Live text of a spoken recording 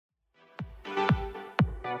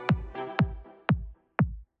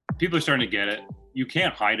people are starting to get it. You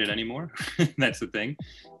can't hide it anymore. That's the thing.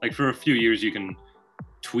 Like for a few years, you can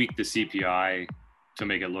tweak the CPI to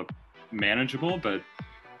make it look manageable, but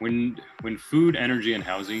when food, energy, and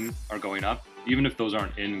housing are going up, even if those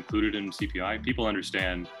aren't included in CPI, people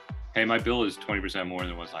understand, hey, my bill is 20% more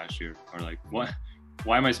than it was last year. Or like, what?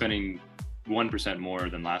 Why am I spending 1% more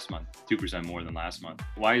than last month, 2% more than last month?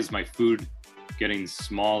 Why is my food getting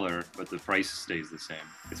smaller, but the price stays the same?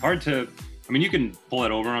 It's hard to, I mean, you can pull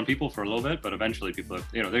it over on people for a little bit, but eventually people,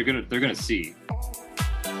 they're gonna see.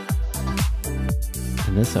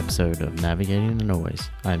 In this episode of Navigating the Noise,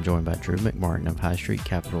 I am joined by Drew McMartin of High Street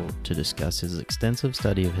Capital to discuss his extensive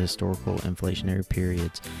study of historical inflationary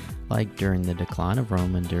periods like during the decline of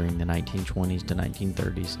Rome and during the 1920s to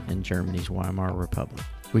 1930s in Germany's Weimar Republic.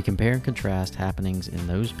 We compare and contrast happenings in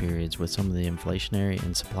those periods with some of the inflationary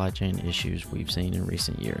and supply chain issues we've seen in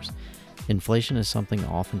recent years. Inflation is something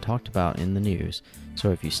often talked about in the news,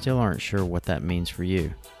 so if you still aren't sure what that means for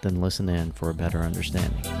you, then listen in for a better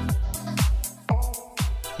understanding.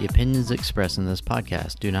 The opinions expressed in this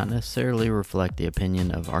podcast do not necessarily reflect the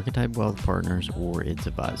opinion of Archetype Wealth Partners or its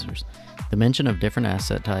advisors. The mention of different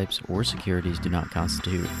asset types or securities do not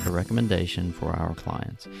constitute a recommendation for our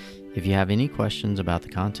clients. If you have any questions about the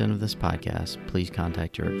content of this podcast, please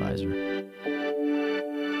contact your advisor.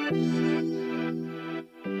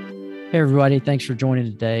 Hey everybody, thanks for joining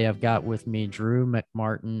today. I've got with me Drew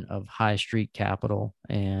McMartin of High Street Capital,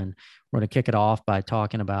 and we're going to kick it off by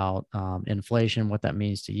talking about inflation, what that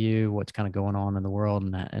means to you, what's kind of going on in the world,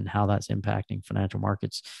 and how that's impacting financial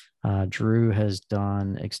markets. Drew has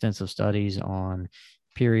done extensive studies on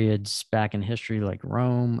periods back in history like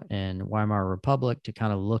Rome and Weimar Republic to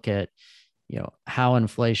kind of look at, how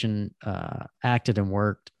inflation acted and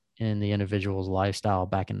worked in the individual's lifestyle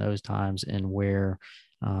back in those times and where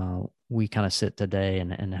we kind of sit today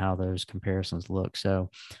and how those comparisons look. So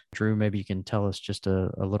Drew, maybe you can tell us just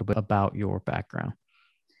a little bit about your background.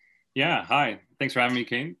 Yeah. Hi. Thanks for having me,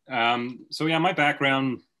 Kane. My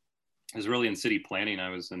background is really in city planning. I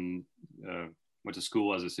was went to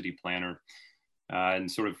school as a city planner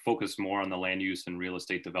and sort of focused more on the land use and real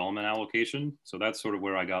estate development allocation. So that's sort of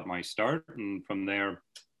where I got my start. And from there,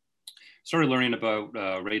 started learning about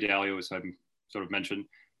Ray Dalio, as I sort of mentioned.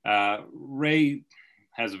 Ray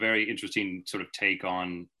has a very interesting sort of take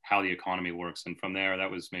on how the economy works. And from there,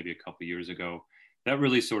 that was maybe a couple of years ago, that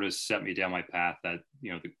really sort of set me down my path that,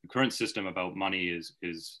 the current system about money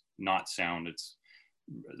is not sound. It's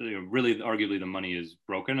really arguably the money is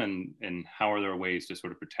broken, and how are there ways to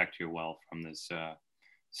sort of protect your wealth from this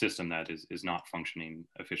system that is not functioning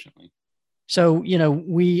efficiently? So,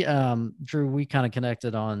 we, Drew, we kind of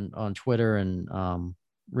connected on Twitter, and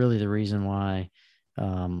really the reason why,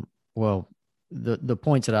 the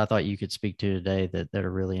points that I thought you could speak to today that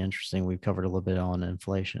are really interesting. We've covered a little bit on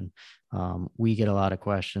inflation. We get a lot of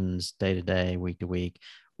questions day to day, week to week.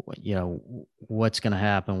 What's going to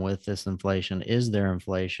happen with this inflation? Is there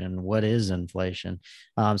inflation? What is inflation?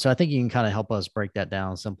 So I think you can kind of help us break that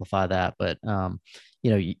down, simplify that. But,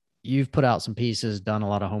 you've put out some pieces, done a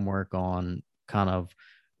lot of homework on kind of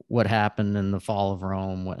what happened in the fall of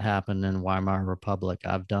Rome, what happened in Weimar Republic.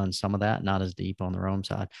 I've done some of that, not as deep on the Rome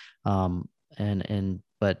side.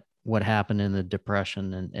 But what happened in the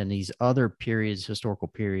Depression and these other periods, historical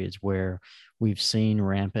periods where we've seen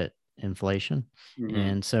rampant inflation. Mm-hmm.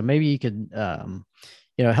 And so maybe you could,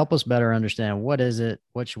 help us better understand what is it,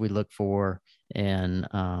 what should we look for, and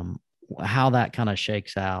how that kind of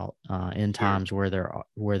shakes out in times where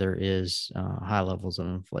there is high levels of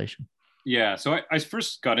inflation. Yeah. So I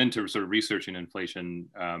first got into sort of researching inflation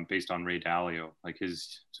based on Ray Dalio, like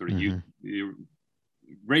his sort of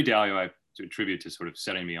Ray Dalio, I attribute to sort of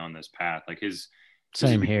setting me on this path. Like his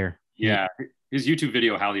here. Yeah. His YouTube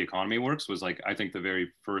video, How the Economy Works, was like, I think the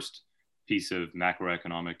very first piece of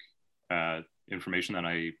macroeconomic information that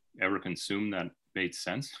I ever consumed that made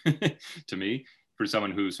sense to me for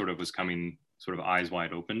someone who sort of was coming sort of eyes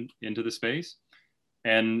wide open into the space.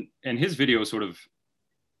 And his video sort of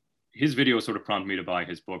prompted me to buy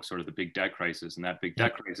his book, sort of The Big Debt Crisis. And that Big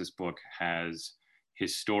Debt Crisis book has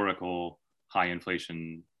historical high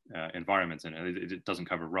inflation environments in it. It doesn't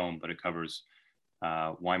cover Rome, but it covers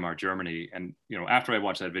Weimar Germany. And, after I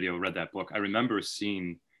watched that video, read that book, I remember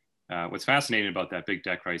seeing what's fascinating about that Big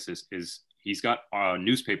Debt Crisis is he's got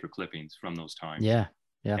newspaper clippings from those times. Yeah.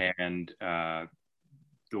 And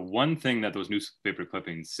the one thing that those newspaper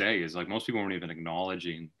clippings say is like most people weren't even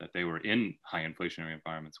acknowledging that they were in high inflationary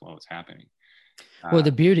environments while it's happening. Well,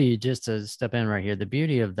 the beauty, just to step in right here, the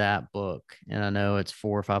beauty of that book, and I know it's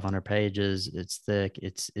 400 or 500 pages, it's thick,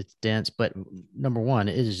 it's dense, but number one,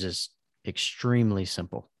 it is just extremely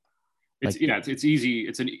simple. It's, Like, yeah, it's easy.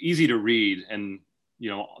 It's an easy to read, and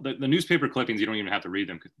the newspaper clippings, you don't even have to read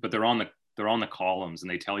them, but they're on the columns, and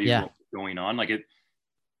they tell you yeah. what's going on. Like it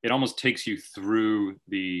almost takes you through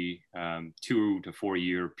the 2 to 4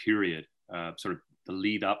 year period, sort of the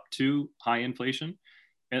lead up to high inflation.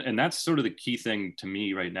 And that's sort of the key thing to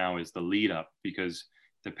me right now is the lead up, because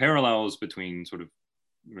the parallels between sort of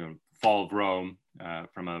fall of Rome,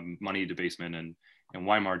 from a money debasement, and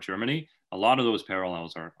Weimar Germany, a lot of those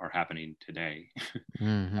parallels are happening today.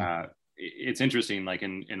 Mm-hmm. It's interesting, like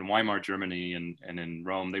in Weimar Germany and in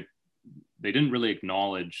Rome, they didn't really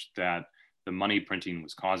acknowledge that the money printing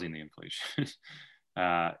was causing the inflation.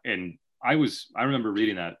 And I remember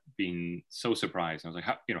reading that, being so surprised. I was like,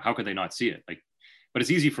 how could they not see it? Like, but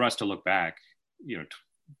it's easy for us to look back, you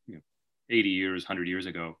know, 80 years, 100 years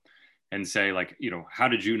ago, and say, like, how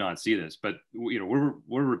did you not see this? But we're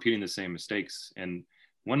repeating the same mistakes. And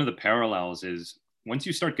one of the parallels is, once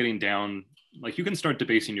you start getting down, like, you can start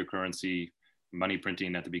debasing your currency, money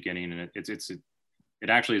printing at the beginning, and it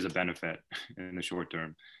actually is a benefit in the short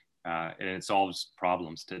term, and it solves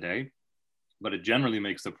problems today, but it generally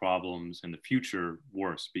makes the problems in the future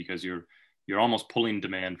worse, because you're almost pulling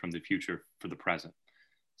demand from the future for the present.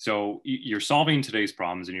 So you're solving today's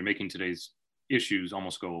problems, and you're making today's issues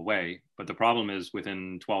almost go away. But the problem is,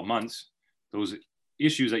 within 12 months, those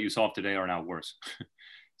issues that you solve today are now worse.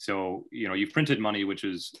 So, you've printed money, which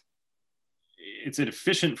it's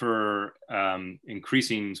efficient for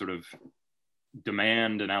increasing sort of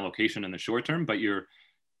demand and allocation in the short term, but you're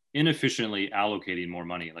inefficiently allocating more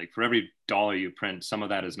money. Like, for every dollar you print, some of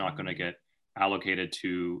that is not going to get allocated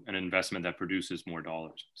to an investment that produces more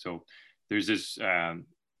dollars. So there's this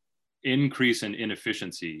increase in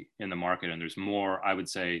inefficiency in the market, and there's more, I would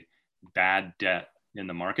say, bad debt in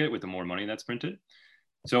the market with the more money that's printed.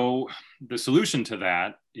 So the solution to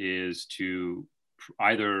that is to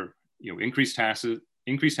either increase taxes,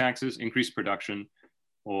 increase production,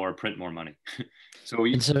 or print more money.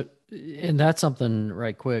 And that's something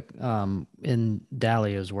right quick. In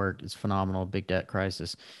Dalio's work, it's phenomenal. Big Debt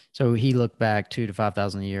Crisis. So he looked back 2 to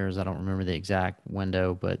 5,000 years. I don't remember the exact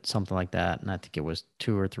window, but something like that. And I think it was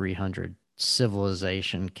 200 or 300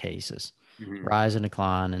 civilization cases, rise and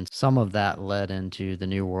decline. And some of that led into the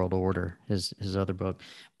New World Order, his other book.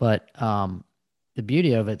 But the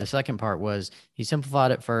beauty of it, the second part was he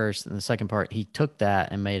simplified it first. And the second part, he took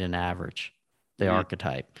that and made an average, the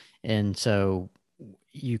archetype. And so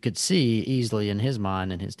you could see easily in his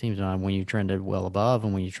mind and his team's mind when you trended well above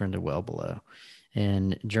and when you trended well below.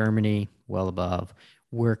 And Germany, well above.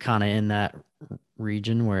 We're kind of in that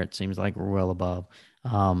region where it seems like we're well above.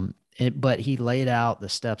 But he laid out the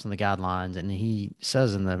steps and the guidelines, and he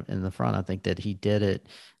says in the front, I think, that he did it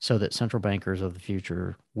so that central bankers of the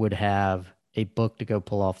future would have a book to go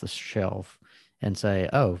pull off the shelf and say,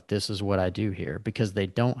 oh, this is what I do here, because they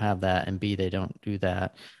don't have that, and B, they don't do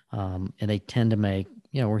that. And they tend to make,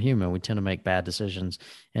 we're human. We tend to make bad decisions.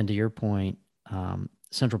 And to your point,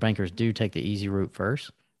 central bankers do take the easy route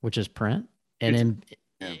first, which is print. And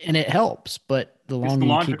it helps, but the longer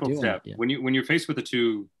you keep doing step. it. When you're faced with the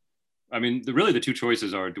two, I mean, the two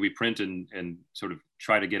choices are, do we print and sort of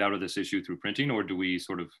try to get out of this issue through printing, or do we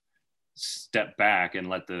sort of step back and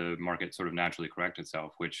let the market sort of naturally correct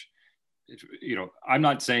itself? Which, I'm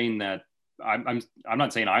not saying that I'm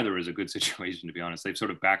not saying either is a good situation, to be honest. They've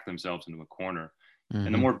sort of backed themselves into a corner. Mm-hmm.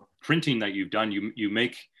 And the more printing that you've done, you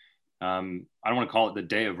make, I don't want to call it the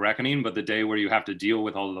day of reckoning, but the day where you have to deal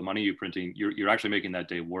with all of the money you're printing, you're actually making that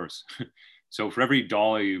day worse. So for every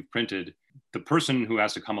dollar you've printed, the person who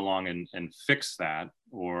has to come along and fix that,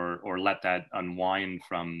 or let that unwind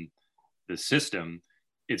from the system,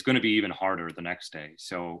 it's going to be even harder the next day.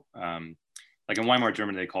 So like in Weimar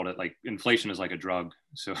Germany, they called it, like, inflation is like a drug.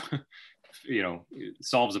 So it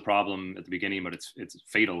solves the problem at the beginning, but it's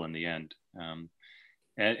fatal in the end.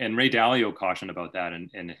 And Ray Dalio cautioned about that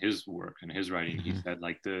in his work and his writing. Mm-hmm. He said,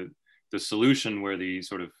 like, the solution where the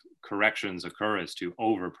sort of corrections occur is to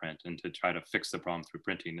overprint and to try to fix the problem through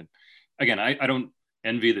printing. And again, I don't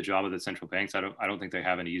envy the job of the central banks. I don't think they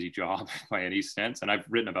have an easy job by any sense. And I've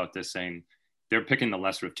written about this, saying they're picking the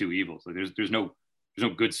lesser of two evils. Like, there's no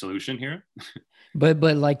good solution here. But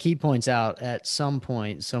like he points out, at some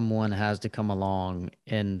point, someone has to come along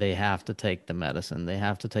and they have to take the medicine. They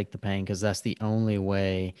have to take the pain, because that's the only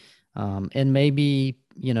way. And maybe,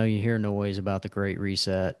 you hear noise about the Great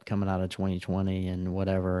Reset coming out of 2020 and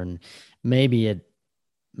whatever, and maybe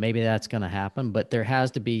that's going to happen, but there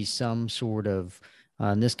has to be some sort of,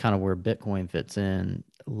 and this kind of where Bitcoin fits in,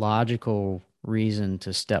 logical reason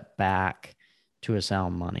to step back to a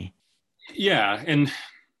sound money. Yeah. And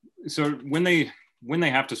so when they when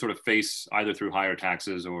they have to sort of face either through higher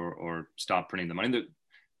taxes or stop printing the money, that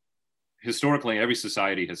historically every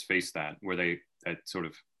society has faced that, where that sort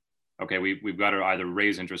of, okay, we've got to either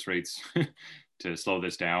raise interest rates to slow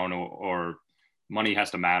this down, or money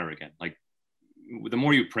has to matter again. Like the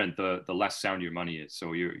more you print, the less sound your money is.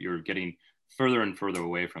 So you're getting further and further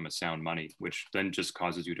away from a sound money, which then just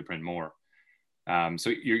causes you to print more. So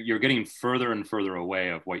you're getting further and further away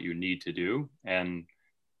of what you need to do. And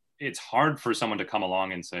it's hard for someone to come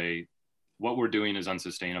along and say, what we're doing is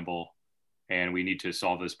unsustainable and we need to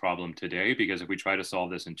solve this problem today, because if we try to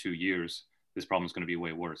solve this in 2 years, this problem is going to be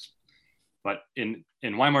way worse. But in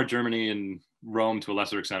Weimar, Germany, and Rome to a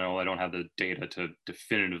lesser extent, I don't have the data to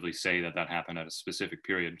definitively say that happened at a specific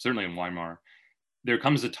period. Certainly in Weimar, there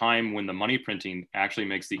comes a time when the money printing actually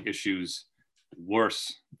makes the issues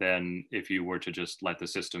worse than if you were to just let the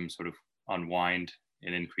system sort of unwind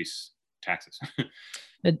and increase taxes.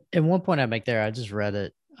 At one point I make there, I just read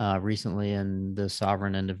it recently in The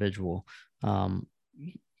Sovereign Individual.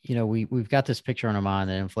 We've got this picture in our mind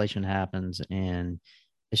that inflation happens and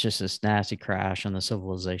it's just this nasty crash and the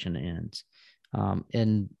civilization ends.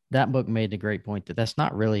 And that book made a great point that that's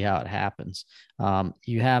not really how it happens.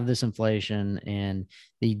 You have this inflation and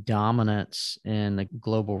the dominance and the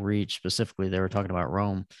global reach, specifically, they were talking about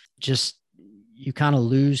Rome, just you kind of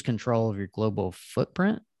lose control of your global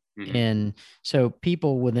footprint. Mm-hmm. And so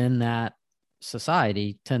people within that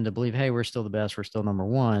society tend to believe, hey, we're still the best, we're still number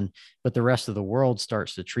one, but the rest of the world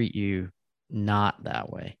starts to treat you not that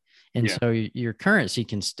way. And so your currency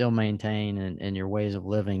can still maintain and your ways of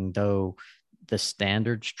living, though the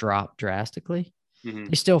standards drop drastically. Mm-hmm.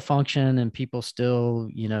 They still function and people still,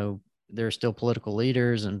 there are still political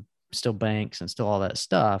leaders and still banks and still all that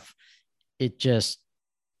stuff. It just,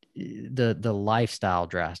 the lifestyle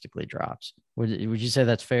drastically drops. Would you say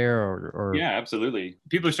that's fair or? Yeah, absolutely.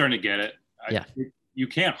 People are starting to get it. You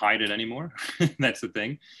can't hide it anymore. That's the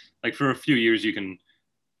thing. Like for a few years, you can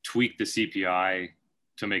tweak the CPI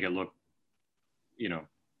to make it look,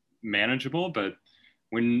 manageable. But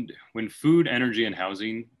when food, energy, and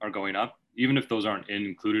housing are going up, even if those aren't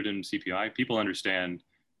included in CPI, people understand,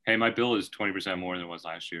 hey, my bill is 20% more than it was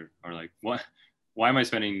last year. Or like, what? Why am I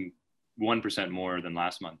spending 1% more than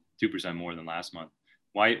last month, 2% more than last month?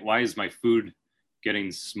 Why is my food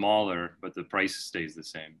getting smaller, but the price stays the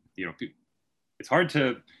same? It's hard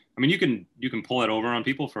to, you can pull it over on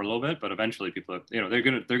people for a little bit, but eventually people, they're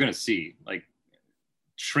going to see, like,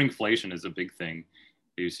 shrinkflation is a big thing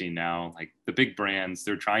that you see now. Like the big brands,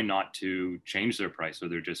 they're trying not to change their price. So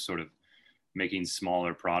they're just sort of making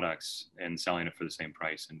smaller products and selling it for the same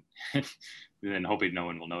price and then hoping no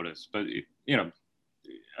one will notice. But,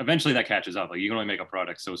 eventually that catches up. Like you can only make a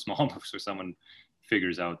product so small before someone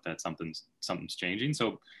figures out that something's changing.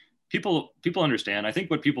 So people understand. I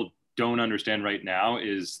think what people don't understand right now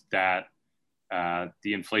is that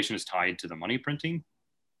the inflation is tied to the money printing.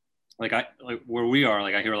 Like where we are,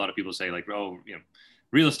 like I hear a lot of people say like, oh,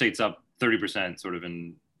 real estate's up 30% sort of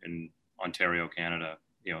in Ontario, Canada.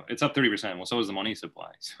 It's up 30%. Well, so is the money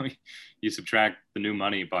supply. So you subtract the new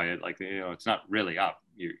money by it, like, it's not really up.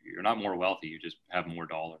 You're not more wealthy. You just have more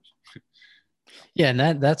dollars. Yeah.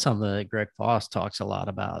 And that's something that Greg Foss talks a lot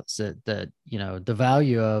about, is that, the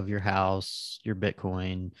value of your house, your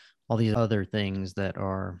Bitcoin, all these other things that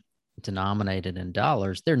are denominated in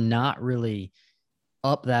dollars, they're not really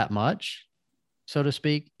up that much, so to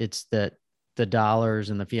speak. It's that the dollars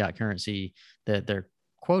and the fiat currency that they're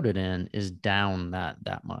quoted in is down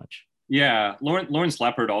that much. Yeah. Lawrence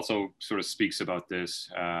Lepard also sort of speaks about this,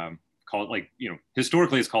 called like,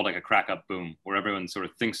 historically it's called like a crack up boom, where everyone sort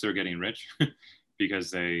of thinks they're getting rich because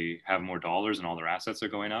they have more dollars and all their assets are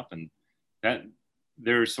going up. And that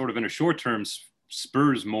they're sort of in a short term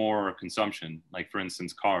spurs more consumption. Like for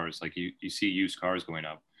instance, cars, like you see used cars going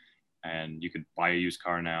up, and you could buy a used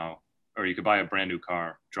car now, or you could buy a brand new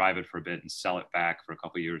car, drive it for a bit and sell it back for a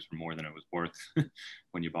couple of years for more than it was worth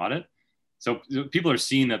when you bought it. So people are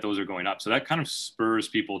seeing that those are going up. So that kind of spurs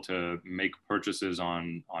people to make purchases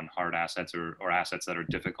on hard assets or assets that are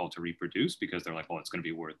difficult to reproduce, because they're like, well, it's going to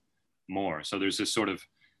be worth more. So there's this sort of,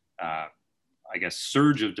 I guess,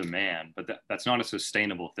 surge of demand, but that's not a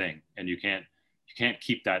sustainable thing. And you can't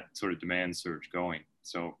keep that sort of demand surge going.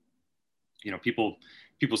 So, people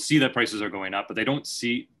see that prices are going up, but they don't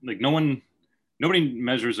see, like, nobody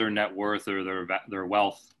measures their net worth or their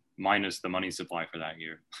wealth minus the money supply for that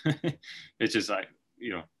year. It's just like,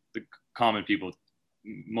 the common people,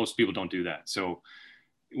 most people don't do that. So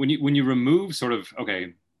when you remove sort of,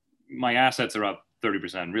 okay, my assets are up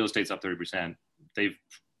 30%, real estate's up 30%, they've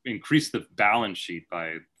increased the balance sheet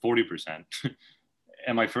by 40%.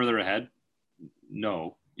 Am I further ahead?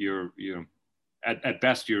 No, you're at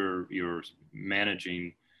best you're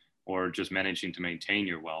managing or just managing to maintain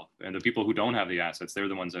your wealth. And the people who don't have the assets, they're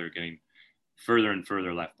the ones that are getting further and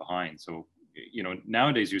further left behind. So,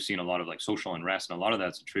 nowadays you're seeing a lot of like social unrest, and a lot of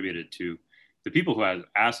that's attributed to the people who have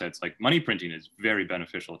assets. Like money printing is very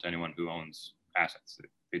beneficial to anyone who owns assets.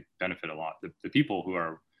 They benefit a lot. The people who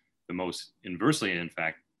are the most inversely, in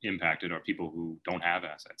fact, impacted are people who don't have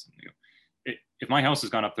assets. And, if my house has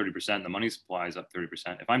gone up 30%, the money supply is up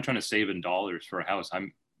 30%. If I'm trying to save in dollars for a house,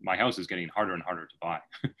 my house is getting harder and harder to buy.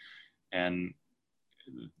 And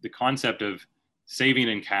the concept of saving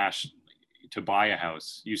in cash to buy a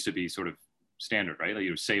house used to be sort of standard, right? Like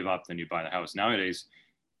you save up, then you buy the house. Nowadays,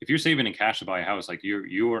 if you're saving in cash to buy a house, like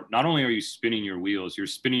you're not only are you spinning your wheels, you're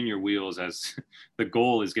spinning your wheels as the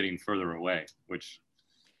goal is getting further away, which.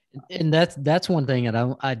 And that's one thing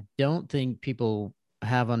that I don't think people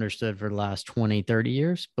have understood for the last 20, 30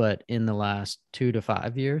 years, but in the last 2 to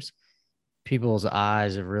 5 years, people's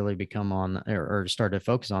eyes have really become on or started to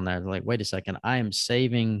focus on that. They're like, wait a second, I am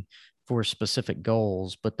saving for specific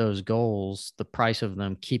goals, but those goals, the price of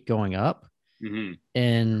them keep going up. Mm-hmm.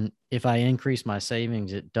 And if I increase my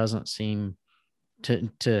savings, it doesn't seem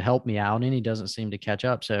to help me out any, doesn't seem to catch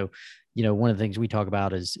up. So, one of the things we talk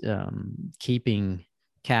about is keeping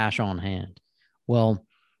cash on hand. Well,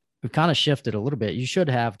 we've kind of shifted a little bit. You should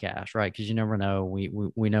have cash, right? Because you never know.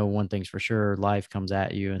 We know one thing's for sure: life comes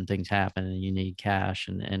at you and things happen, and you need cash,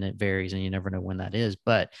 and it varies, and you never know when that is.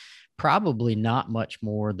 But probably not much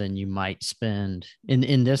more than you might spend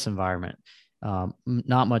in this environment.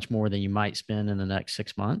 Not much more than you might spend in the next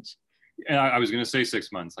 6 months. And I was going to say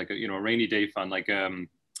 6 months, like a rainy day fund, like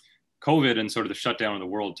COVID and sort of the shutdown of the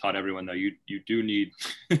world taught everyone that you do need.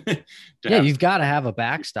 You've got to have a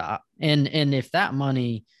backstop, and if that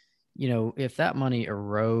money. If that money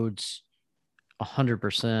erodes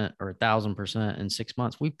 100% or 1,000% in 6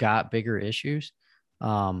 months, we've got bigger issues.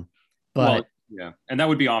 And that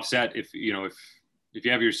would be offset if you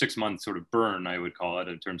have your 6 month sort of burn, I would call it,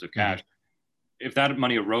 in terms of cash. Mm-hmm. If that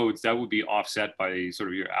money erodes, that would be offset by sort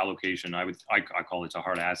of your allocation. I call it to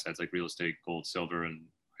hard assets like real estate, gold, silver, and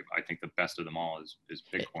I think the best of them all is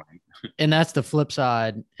Bitcoin. And that's the flip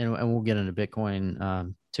side, and we'll get into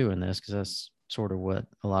Bitcoin too in this, because that's sort of what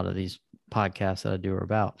a lot of these podcasts that I do are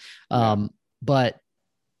about. But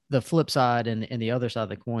the flip side and the other side of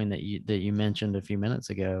the coin that you mentioned a few minutes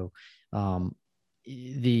ago,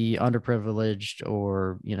 the underprivileged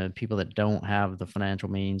or, people that don't have the financial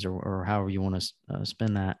means or however you want to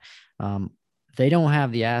spend that, they don't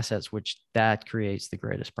have the assets, which that creates the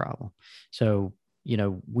greatest problem. So,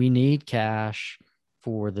 we need cash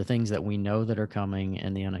for the things that we know that are coming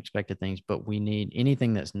and the unexpected things, but we need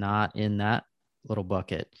anything that's not in that little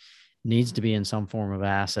bucket needs to be in some form of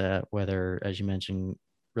asset, whether, as you mentioned,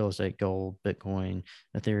 real estate, gold, Bitcoin,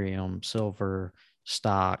 Ethereum, silver,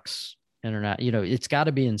 stocks, internet. It's got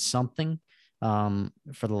to be in something.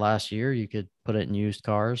 For the last year, you could put it in used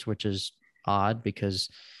cars, which is odd because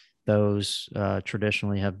those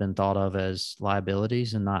traditionally have been thought of as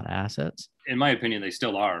liabilities and not assets. In my opinion, they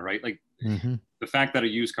still are, right? Like mm-hmm. The fact that a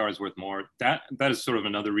used car is worth more, that is sort of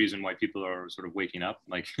another reason why people are sort of waking up.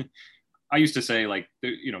 Like I used to say, like,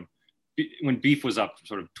 when beef was up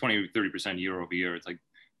sort of 20 or 30% year over year, it's like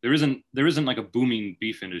there isn't like a booming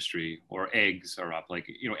beef industry, or eggs are up.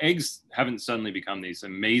 Like, eggs haven't suddenly become this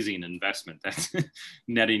amazing investment that's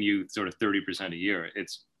netting you sort of 30% a year.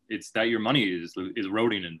 It's that your money is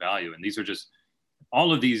eroding in value. And these are just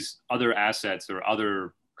all of these other assets or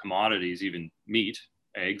other commodities, even meat,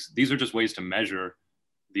 eggs. These are just ways to measure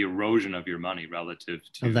the erosion of your money relative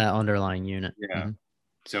to that underlying unit. Yeah. Mm-hmm.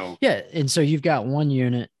 So and so you've got one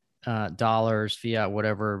unit, dollars, fiat,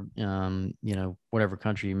 whatever, whatever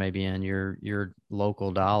country you may be in, your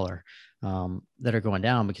local dollar, that are going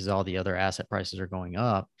down because all the other asset prices are going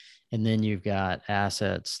up. And then you've got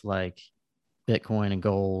assets like Bitcoin and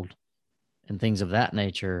gold and things of that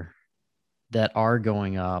nature that are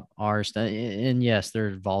going up, and yes,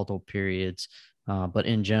 there's volatile periods, but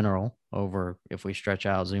in general, if we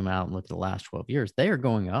zoom out and look at the last 12 years, they are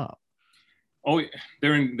going up. Oh,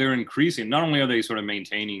 they're increasing. Not only are they sort of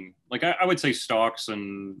maintaining, like I would say stocks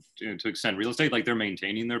and to extent real estate, like they're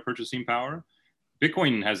maintaining their purchasing power.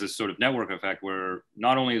 Bitcoin has this sort of network effect where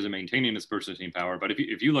not only is it maintaining its purchasing power, but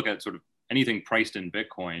if you look at sort of anything priced in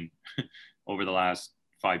Bitcoin over the last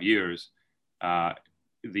 5 years,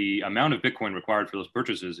 the amount of Bitcoin required for those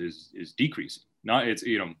purchases is decreasing.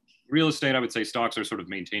 Real estate, I would say stocks are sort of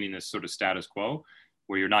maintaining this sort of status quo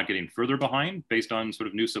where you're not getting further behind based on sort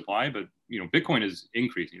of new supply, but Bitcoin is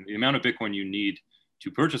increasing. The amount of Bitcoin you need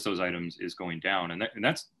to purchase those items is going down, and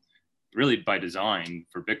that's really by design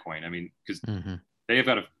for Bitcoin. I mean, because they've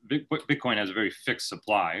got Bitcoin has a very fixed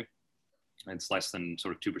supply. It's less than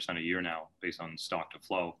sort of 2% a year now based on stock to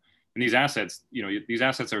flow. And these assets, these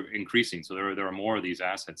assets are increasing. So there are more of these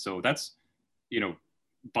assets. So that's,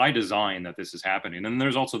 by design that this is happening. And then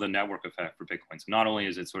there's also the network effect for Bitcoin. So not only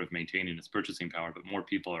is it sort of maintaining its purchasing power, but more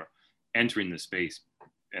people are entering the space.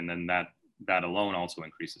 And then that alone also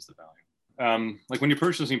increases the value. Like when your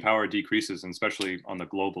purchasing power decreases, and especially on the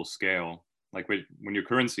global scale, like when your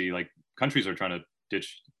currency, like countries are trying to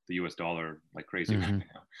ditch the US dollar like crazy right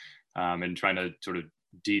now, and trying to sort of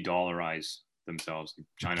de-dollarize themselves,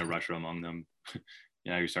 China, Russia among them.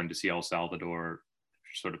 You're starting to see El Salvador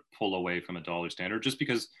sort of pull away from a dollar standard, just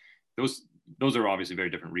because those are obviously very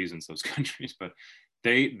different reasons, those countries, but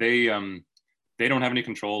they don't have any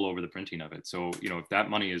control over the printing of it. So, if that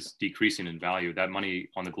money is decreasing in value, that money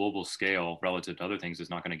on the global scale relative to other things is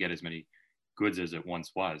not going to get as many goods as it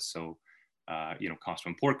once was. So, cost to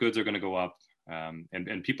import goods are going to go up,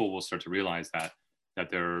 and people will start to realize that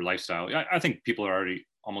their lifestyle, I think people are already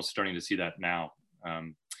almost starting to see that now.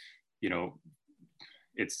 You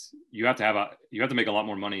have to make a lot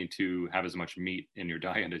more money to have as much meat in your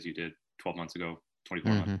diet as you did 12 months ago,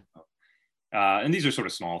 24 months ago. And these are sort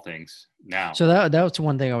of small things now. So that was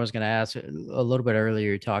one thing I was going to ask a little bit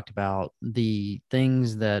earlier. You talked about the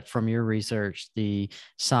things that from your research, the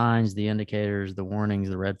signs, the indicators, the warnings,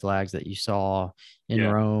 the red flags that you saw in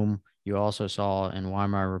Rome. You also saw in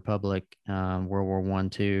Weimar Republic, World War I,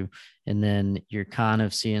 II, and then you're kind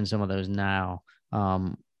of seeing some of those now.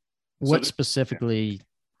 What specifically?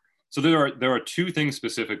 So there are two things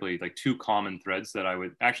specifically, like two common threads that I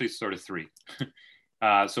would actually sort of three.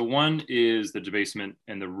 So one is the debasement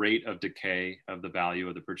and the rate of decay of the value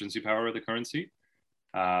of the purchasing power of the currency.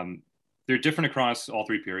 They're different across all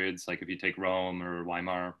three periods. Like if you take Rome or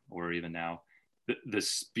Weimar or even now, the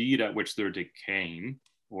speed at which they're decaying,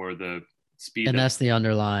 or the speed. And that's the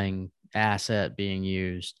underlying asset being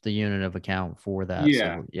used, the unit of account for that.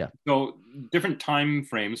 Yeah. So, So different time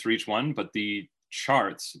frames for each one, but the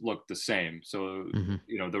charts look the same. So,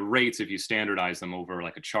 the rates, if you standardize them over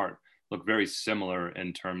like a chart, look very similar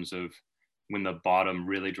in terms of when the bottom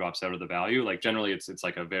really drops out of the value. Like generally it's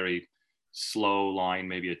like a very slow line,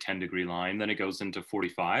 maybe a 10-degree line. Then it goes into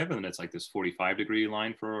 45, and then it's like this 45-degree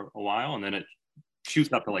line for a while. And then it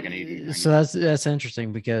shoots up to like an 80. So that's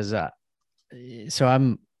interesting because I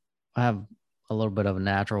have a little bit of a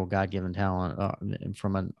natural God-given talent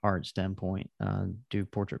from an art standpoint, do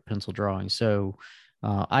portrait pencil drawing. So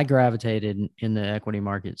I gravitated in the equity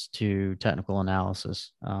markets to technical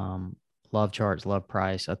analysis. Love charts, love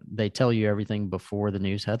price. They tell you everything before the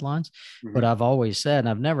news headlines, but I've always said, and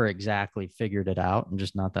I've never exactly figured it out. I'm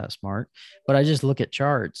just not that smart, but I just look at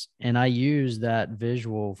charts and I use that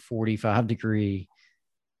visual 45-degree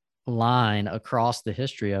line across the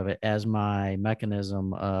history of it as my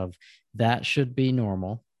mechanism of that should be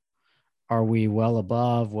normal. Are we well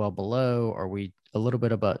above, well below? Are we a little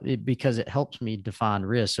bit above? Because it helps me define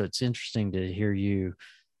risk. So it's interesting to hear you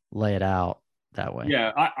lay it out that way.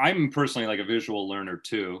 Yeah, I'm personally like a visual learner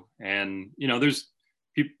too. And, there's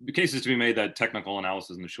cases to be made that technical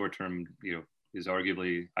analysis in the short term, is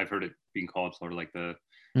arguably, I've heard it being called sort of like the,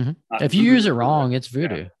 if you use it wrong, it's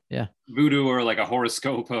voodoo. Yeah. Voodoo, or like a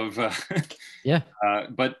horoscope of,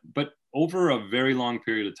 but over a very long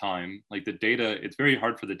period of time, like the data, it's very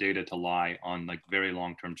hard for the data to lie on like very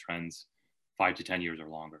long-term trends, 5 to 10 years or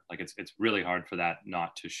longer. Like it's really hard for that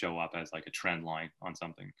not to show up as like a trend line on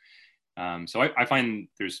something. So I find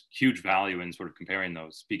there's huge value in sort of comparing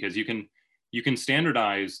those, because you can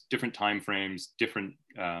standardize different time frames, different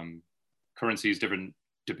currencies, different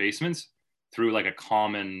debasements through like a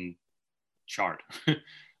common chart.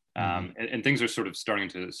 And things are sort of starting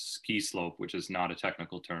to ski slope, which is not a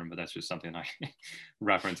technical term, but that's just something I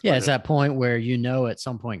reference. Yeah, it's that point where at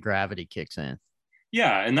some point gravity kicks in.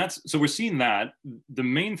 Yeah, and so we're seeing that. The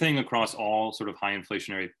main thing across all sort of high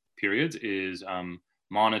inflationary periods is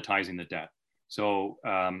monetizing the debt. So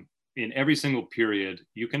in every single period,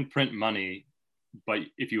 you can print money, but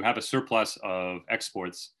if you have a surplus of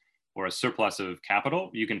exports or a surplus of capital,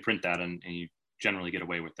 you can print that, and you generally get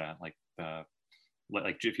away with that. Like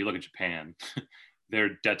if you look at Japan,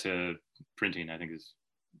 their debt to printing, I think, is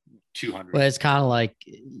 200. Well, it's kind of like,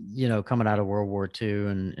 coming out of World War II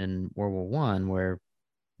and World War I, where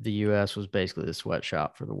the U.S. was basically the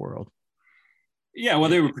sweatshop for the world. Yeah, well,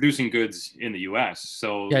 they were producing goods in the U.S.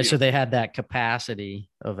 So so they had that capacity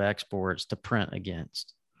of exports to print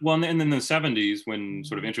against. Well, and then in the 70s, when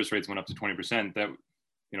sort of interest rates went up to 20%, that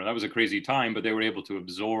was a crazy time, but they were able to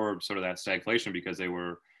absorb sort of that stagflation because they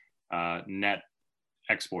were net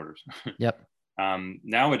exporters. Yep.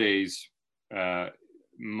 Nowadays,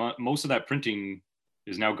 most of that printing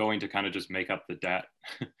is now going to kind of just make up the debt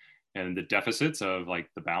and the deficits of like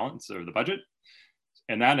the balance or the budget.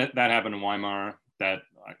 And that happened in Weimar. That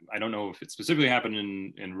I don't know if it specifically happened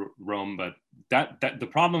in Rome, but that the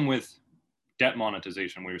problem with debt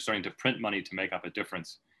monetization, where you're starting to print money to make up a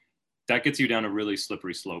difference, that gets you down a really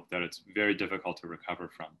slippery slope that it's very difficult to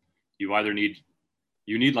recover from. You either need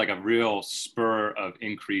like a real spur of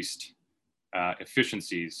increased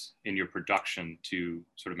efficiencies in your production to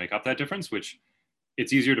sort of make up that difference, which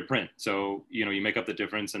it's easier to print. So, you make up the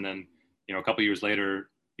difference, and then, a couple of years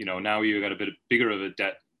later, now you got a bit bigger of a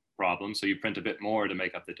debt problem. So you print a bit more to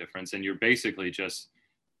make up the difference. And you're basically just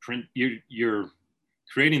you're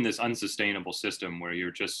creating this unsustainable system where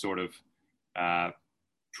you're just sort of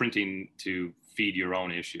printing to feed your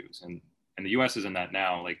own issues. And the US is in that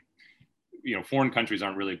now. Like, foreign countries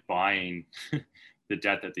aren't really buying the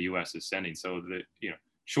debt that the US is sending. So the,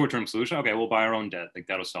 short-term solution, okay, we'll buy our own debt. Like,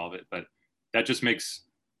 that'll solve it. But that just makes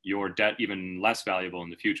your debt even less valuable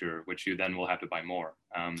in the future, which you then will have to buy more.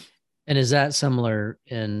 And is that similar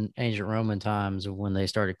in ancient Roman times when they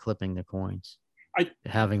started clipping the coins,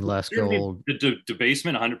 having less gold? The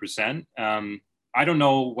debasement, 100%. I don't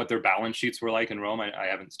know what their balance sheets were like in Rome. I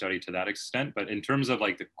haven't studied to that extent, but in terms of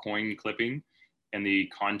like the coin clipping and the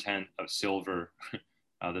content of silver,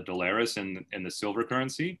 the dollaris and the silver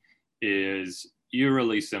currency is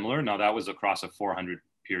eerily similar. Now that was across a 400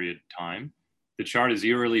 period time. The chart is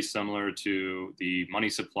eerily similar to the money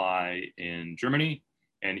supply in Germany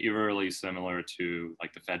and eerily similar to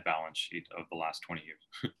like the Fed balance sheet of the last 20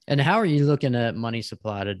 years. And how are you looking at money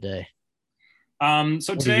supply today?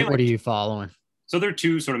 So today, what are you following? So there are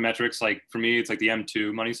two sort of metrics. Like for me, it's like the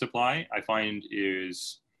M2 money supply, I find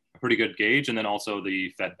is a pretty good gauge. And then also the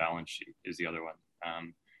Fed balance sheet is the other one.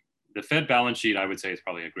 The Fed balance sheet, I would say, is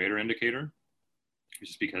probably a greater indicator,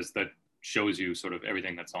 just because that shows you sort of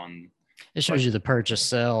everything that's on. It shows you the purchase,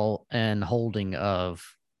 sell, and holding of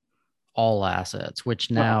all assets,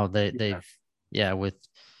 which now they've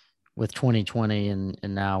with 2020 and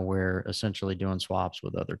now we're essentially doing swaps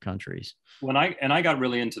with other countries. When I got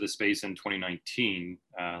really into the space in 2019,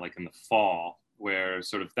 like in the fall, where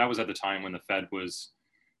sort of that was at the time when the Fed was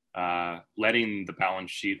letting the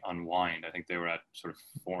balance sheet unwind. I think they were at sort of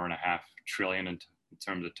 $4.5 trillion in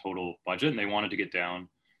terms of total budget, and they wanted to get down.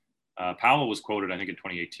 Powell was quoted, I think, in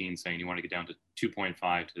 2018 saying he wanted to get down to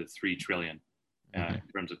 2.5 to 3 trillion in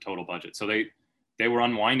terms of total budget. So they were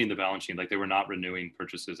unwinding the balance sheet, like they were not renewing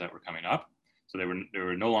purchases that were coming up. So they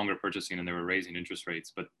were no longer purchasing, and they were raising interest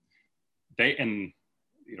rates. But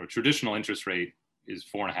traditional interest rate is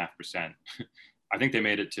 4.5%. I think they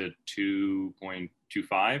made it to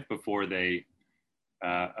 2.25 before they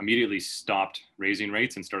immediately stopped raising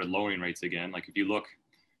rates and started lowering rates again. Like if you look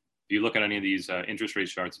at any of these interest rate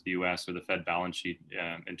charts of the US or the Fed balance sheet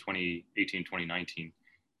in 2018, 2019,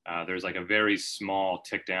 there's like a very small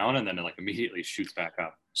tick down, and then it like immediately shoots back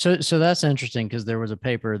up. So that's interesting, because there was a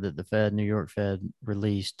paper that the New York Fed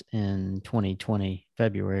released in 2020,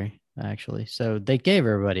 February, actually. So they gave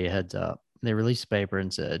everybody a heads up. They released a paper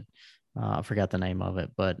and said, I forgot the name of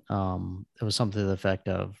it, but it was something to the effect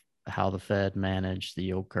of how the Fed managed the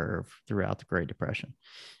yield curve throughout the Great Depression.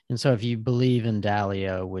 And so if you believe in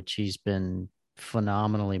Dalio, which he's been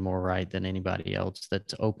phenomenally more right than anybody else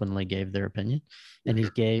that's openly gave their opinion, and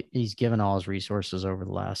he's given all his resources over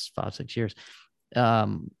the last 5-6 years.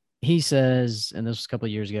 He says, and this was a couple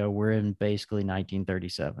of years ago, we're in basically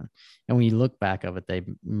 1937. And when you look back of it, they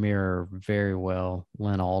mirror very well.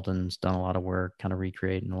 Lynn Alden's done a lot of work, kind of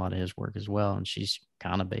recreating a lot of his work as well. And she's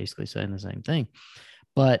kind of basically saying the same thing.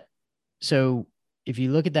 But so if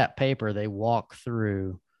you look at that paper, they walk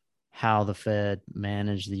through how the Fed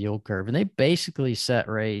managed the yield curve. And they basically set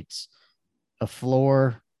rates, a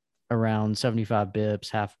floor around 75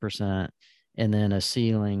 bips, 0.5%, and then a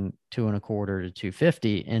ceiling 2.25 to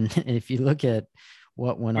 250. And if you look at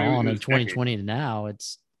what went on in 2020 to now,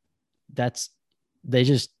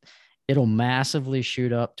 it'll massively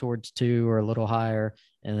shoot up towards 2 or a little higher,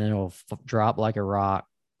 and then it'll drop like a rock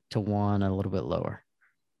to 1 a little bit lower.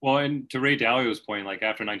 Well, and to Ray Dalio's point, like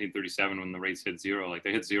after 1937, when the rates hit zero, like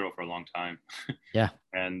they hit zero for a long time. Yeah.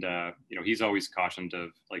 And, he's always cautioned of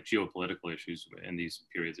like geopolitical issues in these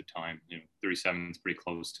periods of time. 37 is pretty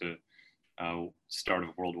close to start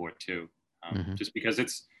of World War II, just because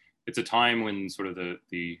it's a time when sort of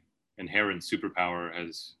the inherent superpower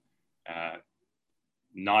has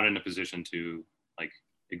not in a position to like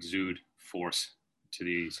exude force to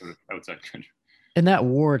the sort of outside country. In that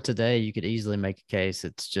war today, you could easily make a case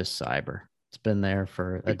it's just cyber. It's been there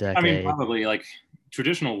for a decade. I mean, probably like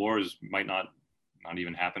traditional wars might not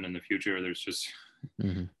even happen in the future. There's just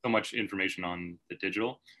so much information on the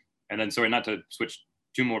digital. And then, sorry, not to switch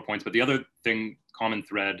two more points. But the other thing, common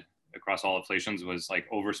thread across all inflations, was like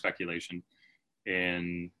over speculation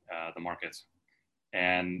in the markets,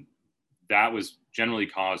 and that was generally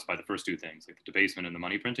caused by the first two things, like the debasement and the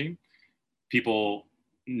money printing. People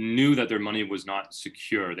knew that their money was not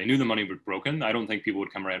secure. They knew the money was broken. I don't think people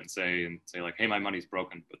would come around and say like, hey, my money's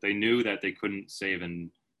broken. But they knew that they couldn't save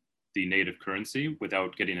in the native currency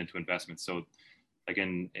without getting into investments. So like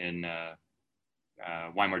in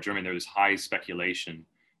Weimar Germany, there was high speculation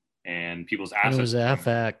and people's assets. It was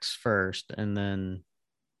FX first, and then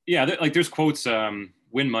like there's quotes.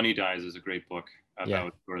 When Money Dies is a great book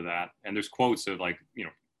about sort of that, and there's quotes of like, you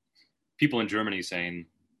know, people in Germany saying,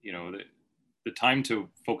 you know, the time to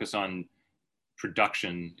focus on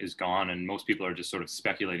production is gone, and most people are just sort of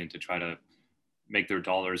speculating to try to make their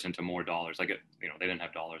dollars into more dollars. Like, you know, they didn't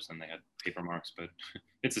have dollars and they had paper marks, but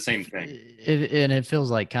it's the same thing. And it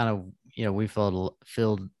feels like kind of, you know, we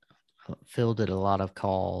fielded a lot of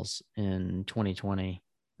calls in 2020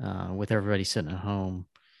 with everybody sitting at home,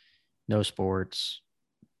 no sports,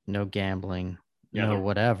 no gambling, no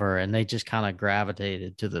whatever, and they just kind of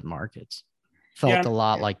gravitated to the markets. Felt a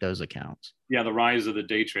lot like those accounts. Yeah, the rise of the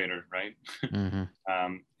day trader, right?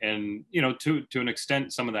 Mm-hmm. And you know, to an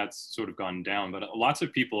extent, some of that's sort of gone down, but lots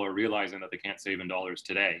of people are realizing that they can't save in dollars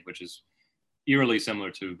today, which is eerily similar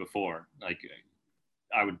to before. Like,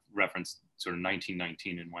 I would reference sort of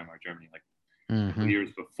 1919 in Weimar Germany, like years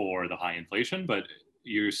before the high inflation, but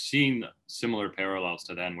you're seeing similar parallels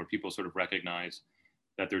to then, where people sort of recognize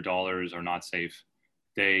that their dollars are not safe.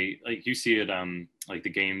 They, like, you see it like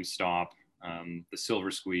the GameStop, the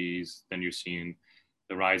silver squeeze. Then you're seeing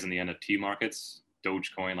the rise in the NFT markets,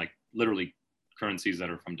 Dogecoin, like literally currencies that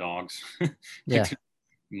are from dogs. Yeah.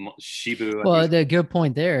 Shibu. Well, the good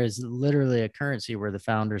point there is literally a currency where the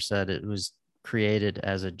founder said it was created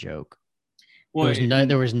as a joke. Well,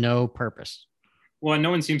 there was no purpose. Well,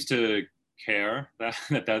 no one seems to care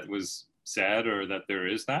that was said, or that there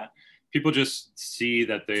is that. People just see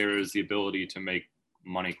that there's the ability to make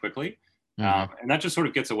money quickly. And that just sort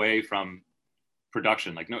of gets away from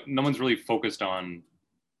production. Like no one's really focused on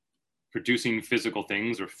producing physical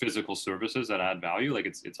things or physical services that add value. Like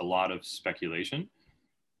it's a lot of speculation.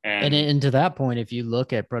 And to that point, if you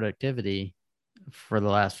look at productivity for the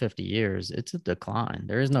last 50 years, it's a decline.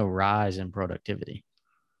 There is no rise in productivity.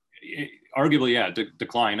 Arguably, yeah,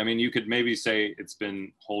 decline. I mean, you could maybe say it's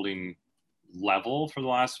been holding level for the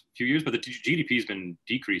last few years, but the GDP has been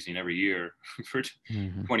decreasing every year for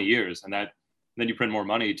 20 years. And then you print more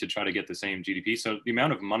money to try to get the same GDP. So the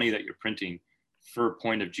amount of money that you're printing per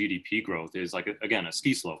point of GDP growth is like, again, a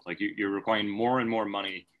ski slope. Like you're requiring more and more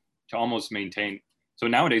money to almost maintain. So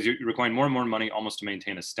nowadays you're requiring more and more money almost to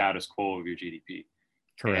maintain a status quo of your GDP.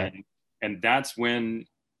 Correct. And that's when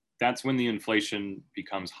the inflation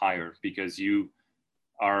becomes higher, because you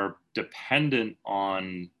are dependent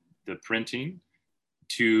on the printing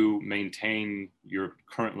to maintain your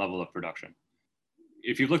current level of production.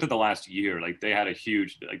 If you looked at the last year, like they had a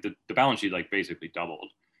huge, like the balance sheet like basically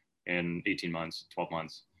doubled in 18 months, 12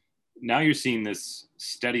 months. Now you're seeing this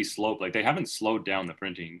steady slope. Like they haven't slowed down the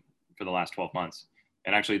printing for the last 12 months.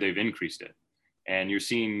 And actually they've increased it. And you're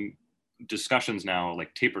seeing discussions now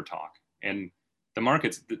like taper talk. And the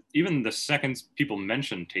markets, even the second people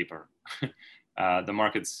mention taper, the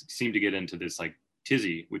markets seem to get into this like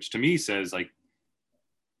tizzy, which to me says like,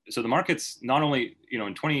 so the markets not only, you know,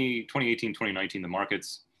 in 2018, 2019, the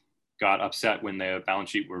markets got upset when the balance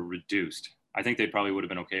sheet were reduced. I think they probably would have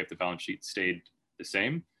been okay if the balance sheet stayed the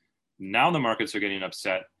same. Now the markets are getting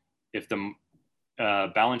upset if the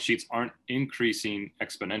balance sheets aren't increasing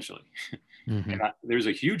exponentially. And there's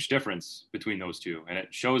a huge difference between those two. And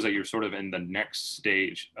it shows that you're sort of in the next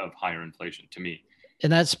stage of higher inflation to me.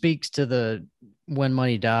 And that speaks to the when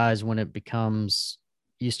money dies, when it becomes,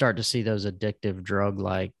 you start to see those addictive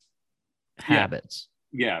drug-like habits.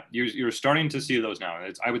 Yeah, you're starting to see those now.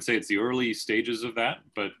 I would say it's the early stages of that.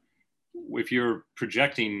 But if you're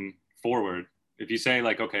projecting forward, if you say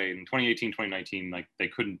like, okay, in 2018, 2019, like they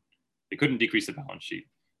couldn't decrease the balance sheet.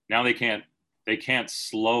 Now they can't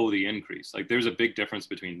slow the increase. Like there's a big difference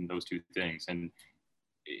between those two things. And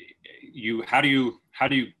how do you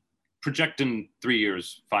project in 3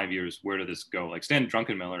 years, 5 years, where did this go? Like Stan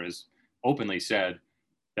Druckenmiller has openly said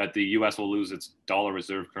that the US will lose its dollar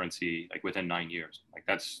reserve currency like within 9 years. Like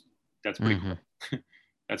that's pretty quick.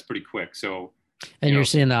 That's pretty quick. So, and you're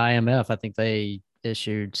seeing the IMF, I think they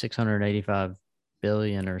issued 685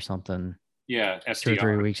 billion or something. Yeah, SDR. 2 or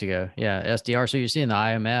 3 weeks ago. Yeah, SDR. So you're seeing the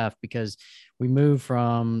IMF, because we moved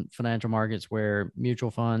from financial markets where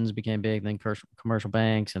mutual funds became big, then commercial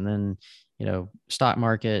banks, and then, you know, stock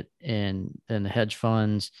market, and then the hedge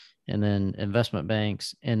funds. and then investment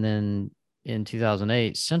banks, and then in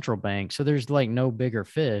 2008, central banks. So there's like no bigger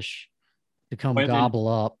fish to come gobble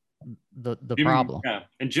up the problem. Yeah,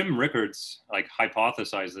 and Jim Rickards like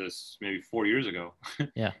hypothesized this maybe 4 years ago.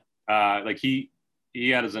 Yeah. Like he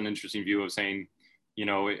had as an interesting view of saying, you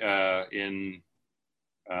know, in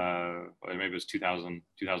maybe it was 2000,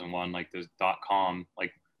 2001, like the .com,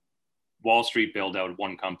 like Wall Street bailed out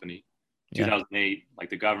one company. 2008, like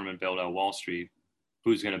the government bailed out Wall Street.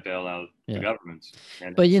 Who's going to bail out the governments?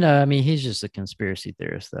 But you know, I mean, he's just a conspiracy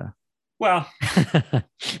theorist, though. Well,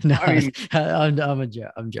 no, I mean,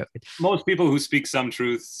 I'm joking. Most people who speak some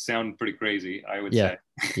truth sound pretty crazy, I would say.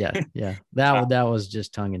 Yeah. That was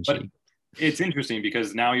just tongue in cheek. It's interesting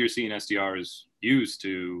because now you're seeing SDRs used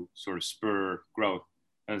to sort of spur growth.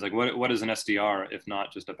 And it's like, what is an SDR if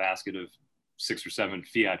not just a basket of 6 or 7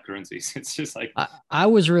 fiat currencies? It's just like I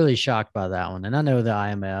was really shocked by that one, and I know the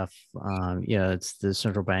IMF, it's the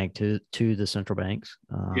central bank to the central banks.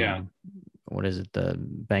 What is it? The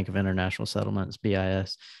Bank of International Settlements,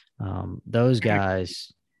 BIS. Those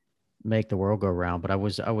guys make the world go round. But I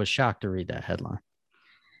was shocked to read that headline.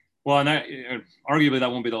 Well, and that arguably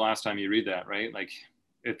that won't be the last time you read that, right? Like,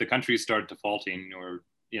 if the countries start defaulting, or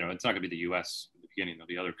it's not going to be the U.S. at the beginning; there'll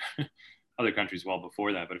be other countries well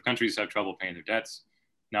before that. But if countries have trouble paying their debts,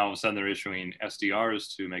 now all of a sudden they're issuing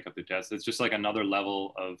SDRs to make up their debts. It's just like another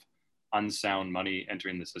level of unsound money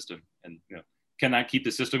entering the system. And can that keep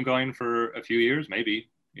the system going for a few years? Maybe.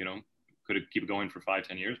 Could it keep it going for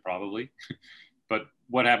 5-10 years? Probably. But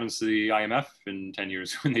what happens to the IMF in 10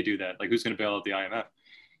 years when they do that? Like, who's going to bail out the IMF?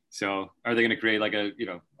 So are they going to create like a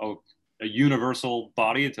universal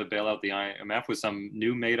body to bail out the IMF with some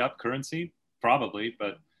new made up currency? Probably.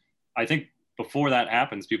 But I think before that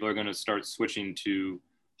happens, people are going to start switching to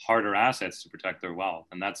harder assets to protect their wealth.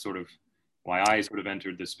 And that's sort of why I sort of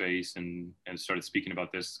entered the space and started speaking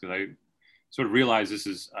about this, because I sort of realized this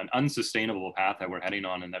is an unsustainable path that we're heading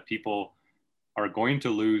on, and that people are going to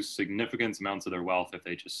lose significant amounts of their wealth if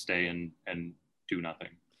they just stay and do nothing.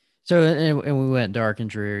 So, and we went dark and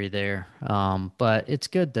dreary there, but it's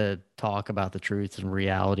good to talk about the truth and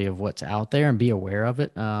reality of what's out there and be aware of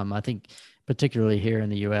it. I think particularly here in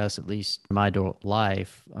the U.S., at least in my adult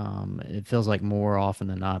life, it feels like more often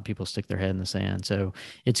than not, people stick their head in the sand. So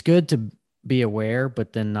it's good to be aware,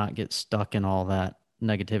 but then not get stuck in all that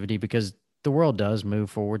negativity, because the world does move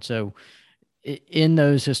forward. So in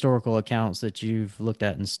those historical accounts that you've looked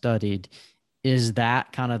at and studied, is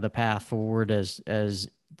that kind of the path forward as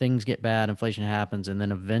things get bad, inflation happens, and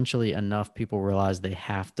then eventually enough people realize they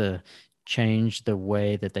have to change the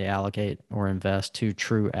way that they allocate or invest to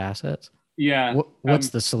true assets? Yeah. What's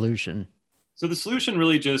the solution? So the solution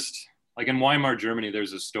really just, like in Weimar, Germany,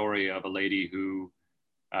 there's a story of a lady who,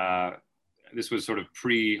 this was sort of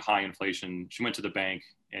pre-high inflation. She went to the bank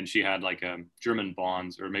and she had like German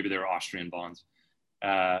bonds, or maybe they were Austrian bonds,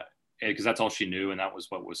 because that's all she knew and that was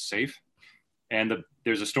what was safe. And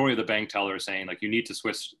there's a story of the bank teller saying, like, you need to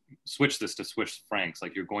switch this to Swiss francs,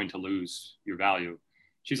 like you're going to lose your value.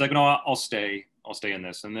 She's like, no, I'll stay in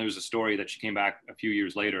this. And there's a story that she came back a few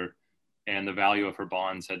years later and the value of her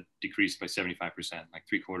bonds had decreased by 75%, like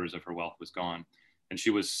 3/4 of her wealth was gone. And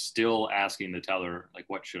she was still asking the teller, like,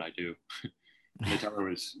 what should I do? And the teller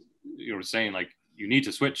was, saying, like, you need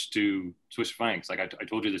to switch to Swiss francs. Like I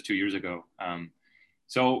told you this 2 years ago.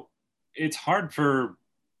 So it's hard for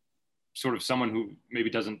sort of someone who maybe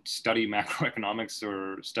doesn't study macroeconomics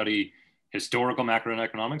or study historical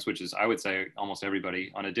macroeconomics, which is, I would say, almost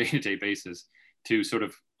everybody on a day-to-day basis, to sort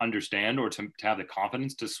of understand or to have the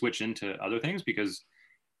confidence to switch into other things, because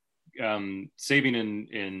saving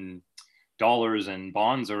in dollars and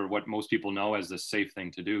bonds are what most people know as the safe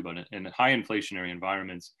thing to do. But in high inflationary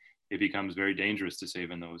environments, it becomes very dangerous to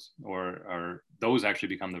save in those, or those actually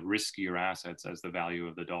become the riskier assets as the value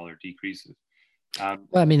of the dollar decreases. Well,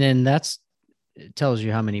 I mean, and it tells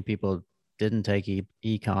you how many people didn't take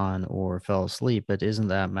econ or fell asleep, but isn't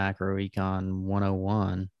that macro econ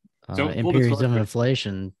 101? So in periods of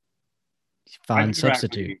inflation, find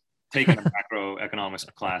substitute. Taken a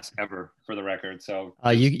macroeconomics class ever, for the record. So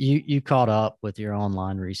you caught up with your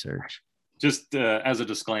online research. Just as a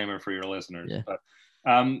disclaimer for your listeners. Yeah. But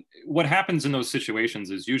what happens in those situations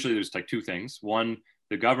is usually there's like two things. One,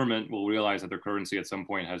 the government will realize that their currency at some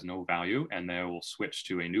point has no value and they will switch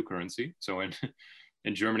to a new currency. So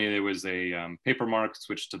in Germany, there was a paper mark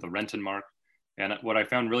switched to the Rentenmark. And what I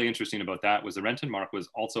found really interesting about that was the Rentenmark was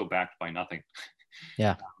also backed by nothing.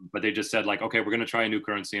 Yeah. But they just said, like, okay, we're going to try a new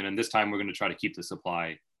currency. And then this time we're going to try to keep the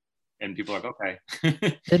supply. And people are like,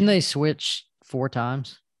 okay. Didn't they switch 4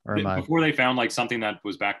 times? Or before they found like something that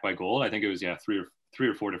was backed by gold? I think it was, 3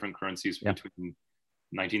 or 4 different currencies between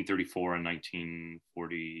 1934 and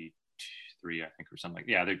 1943, I think, or something like.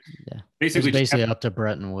 Yeah, they Yeah. basically It was basically up to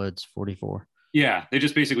Bretton Woods 44. Yeah, they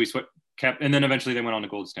just basically kept, and then eventually they went on to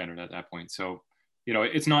gold standard at that point. So,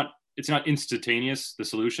 it's not instantaneous, the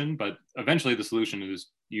solution, but eventually the solution is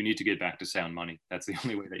you need to get back to sound money. That's the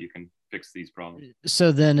only way that you can fix these problems.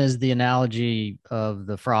 So then is the analogy of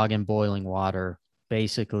the frog in boiling water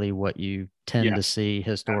basically what you tend to see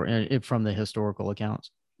from the historical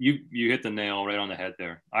accounts? You hit the nail right on the head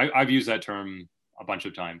there. I've used that term a bunch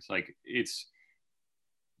of times. Like,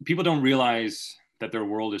 people don't realize that their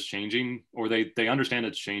world is changing, or they understand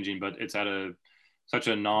it's changing, but it's at such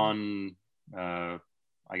a non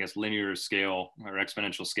I guess linear scale or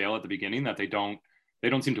exponential scale at the beginning that they don't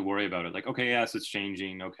seem to worry about it. Like, okay, yes, it's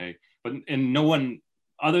changing, okay, and no one,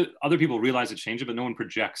 other people realize it's changing, but no one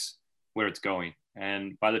projects where it's going.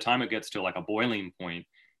 And by the time it gets to like a boiling point,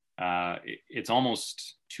 it's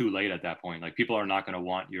almost too late at that point. Like, people are not going to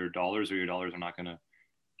want your dollars, or your dollars are not going to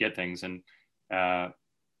get things. And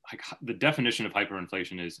like, the definition of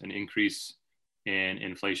hyperinflation is an increase in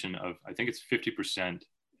inflation of, I think it's 50%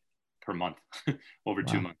 per month over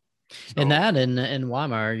 2 months. So, and that in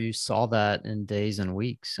Weimar, you saw that in days and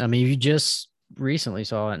weeks. I mean, you just recently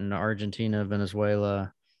saw it in Argentina,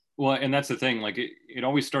 Venezuela. Well, and that's the thing. Like, it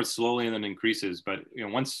always starts slowly and then increases. But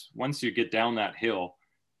once you get down that hill,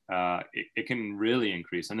 it can really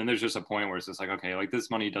increase. And then there's just a point where it's just like, okay, like, this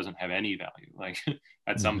money doesn't have any value, like,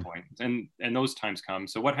 at some point. And those times come.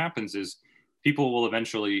 So what happens is people will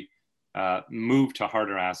eventually move to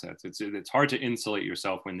harder assets. It's hard to insulate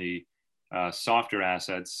yourself when the softer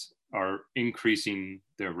assets are increasing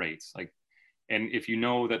their rates. Like, and if you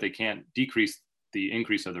know that they can't decrease the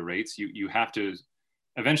increase of the rates, you have to,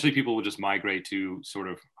 eventually people will just migrate to sort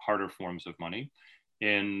of harder forms of money.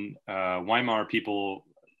 In Weimar, people,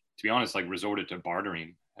 to be honest, like, resorted to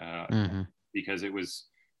bartering because it was,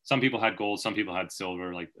 some people had gold, some people had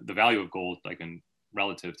silver. Like, the value of gold, like, in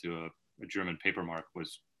relative to a German paper mark,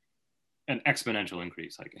 was an exponential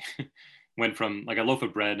increase. Like, went from, like, a loaf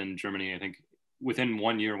of bread in Germany, I think within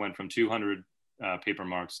 1 year went from 200 paper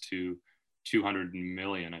marks to 200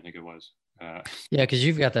 million, I think it was. Yeah, because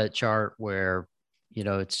you've got that chart where,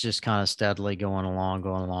 it's just kind of steadily going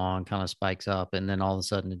along, kind of spikes up, and then all of a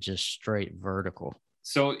sudden it's just straight vertical.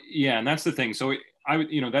 So yeah, and that's the thing. So I would,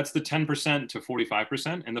 that's the 10% to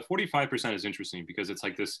 45%, and the 45% is interesting because it's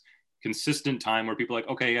like this consistent time where people are like,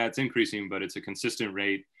 okay, yeah, it's increasing, but it's a consistent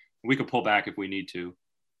rate. We could pull back if we need to.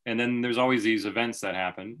 And then there's always these events that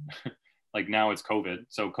happen. Like, now it's COVID.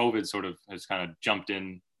 So COVID sort of has kind of jumped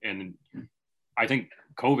in. And I think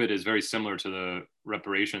COVID is very similar to the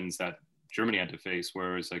reparations that Germany had to face,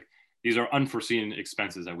 where it's like, these are unforeseen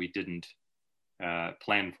expenses that we didn't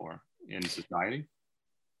plan for in society.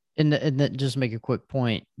 And that, just make a quick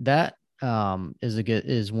point, that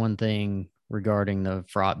is one thing regarding the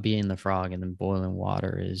frog, being the frog and then boiling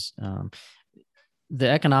water, is the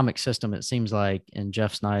economic system. It seems like, and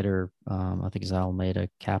Jeff Snyder, I think it's Alameda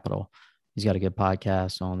Capital, he's got a good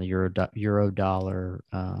podcast on the Eurodollar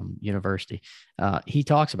University. He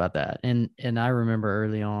talks about that. And I remember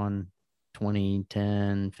early on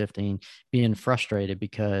 2010, 15, being frustrated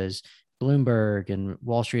because Bloomberg and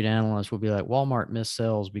Wall Street analysts would be like, Walmart missed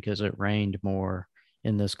sales because it rained more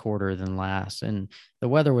in this quarter than last, and the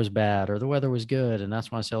weather was bad or the weather was good, and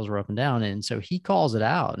that's why sales were up and down. And so he calls it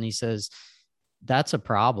out and he says, that's a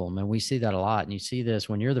problem. And we see that a lot. And you see this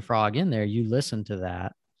when you're the frog in there, you listen to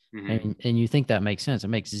that. And you think that makes sense. It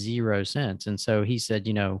makes zero sense. And so he said,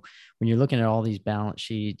 when you're looking at all these balance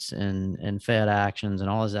sheets and Fed actions and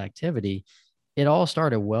all this activity, it all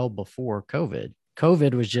started well before COVID.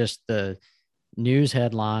 COVID was just the news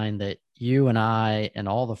headline that you and I and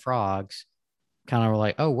all the frogs kind of were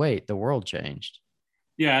like, oh, wait, the world changed.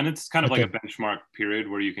 Yeah, and it's kind of like a benchmark period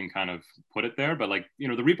where you can kind of put it there. But, like, the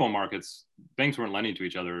repo markets, banks weren't lending to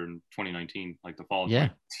each other in 2019, like the fall of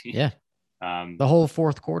 2019. Yeah. The whole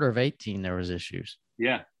fourth quarter of 18, there was issues.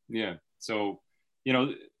 Yeah. So,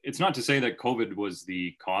 it's not to say that COVID was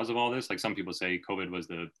the cause of all this. Like, some people say COVID was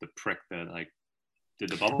the prick that, like, did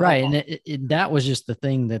the bubble. Right, and that was just the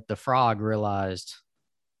thing that the frog realized.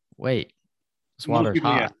 Wait, this water's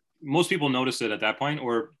hot. Yeah. Most people noticed it at that point,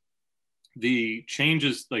 or the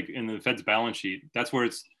changes, like, in the Fed's balance sheet. That's where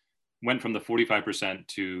it's went from the 45%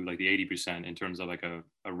 to like the 80% in terms of like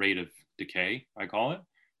a rate of decay, I call it.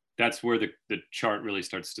 That's where the chart really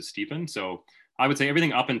starts to steepen. So I would say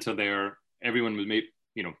everything up until there, everyone would make,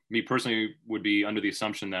 me personally would be under the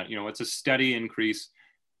assumption that, it's a steady increase.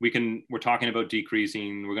 We're talking about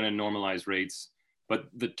decreasing, we're going to normalize rates, but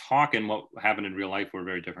the talk and what happened in real life were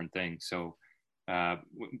very different things. So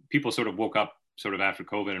people sort of woke up sort of after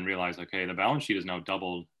COVID and realized, okay, the balance sheet is now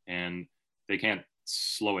doubled and they can't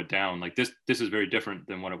slow it down. Like this is very different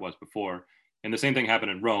than what it was before. And the same thing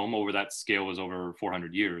happened in Rome. Over that scale was over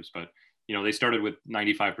 400 years, but they started with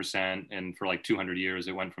 95%, and for like 200 years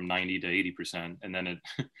it went from 90 to 80%, and then it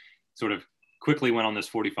sort of quickly went on this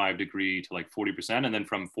 45 degree to like 40%, and then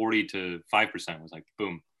from 40 to 5% was like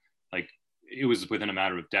boom. Like it was within a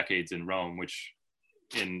matter of decades in Rome, which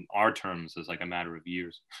in our terms is like a matter of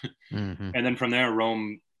years. Mm-hmm. And then from there,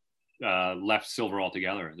 Rome left silver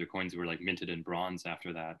altogether. Their coins were like minted in bronze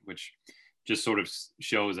after that, which just sort of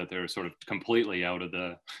shows that they're sort of completely out of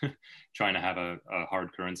the trying to have a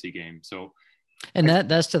hard currency game. So, and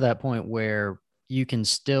that's to that point where you can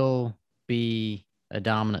still be a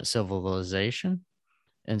dominant civilization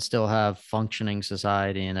and still have functioning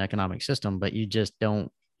society and economic system, but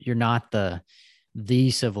you're not the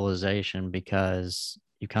civilization because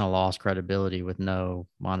you kind of lost credibility with no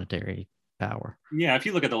monetary power. Yeah, if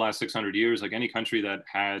you look at the last 600 years, like any country that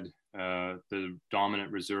had the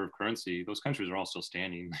dominant reserve currency, those countries are all still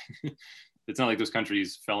standing. It's not like those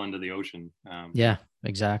countries fell into the ocean. Yeah,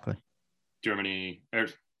 exactly. Germany, or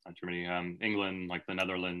not Germany, England, like the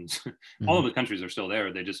Netherlands, Mm-hmm. all of the countries are still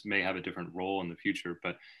there. They just may have a different role in the future.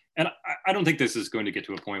 And I don't think this is going to get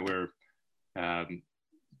to a point where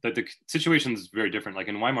that the situation is very different. Like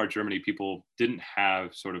in Weimar Germany, people didn't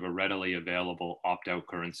have sort of a readily available opt-out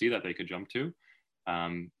currency that they could jump to.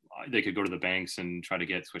 They could go to the banks and try to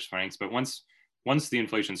get Swiss francs, but once the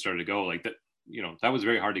inflation started to go, like that, that was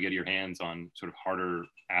very hard to get your hands on sort of harder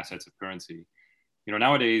assets of currency.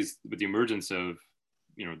 Nowadays with the emergence of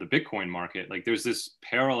the Bitcoin market, like there's this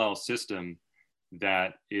parallel system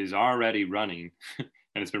that is already running, and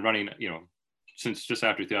it's been running since just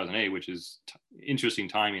after 2008, which is interesting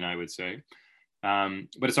timing, I would say.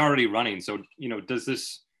 But it's already running. So, does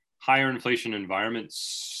this higher inflation environment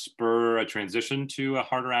spur a transition to a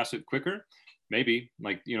harder asset quicker? Maybe.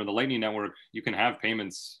 Like, the Lightning Network, you can have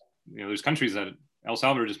payments. There's countries that El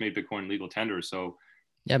Salvador just made Bitcoin legal tender. So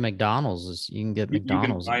yeah, you can get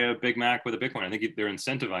McDonald's. You can buy a Big Mac with a Bitcoin. I think they're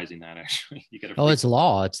incentivizing that actually. You get it's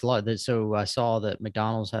law. It's law. So I saw that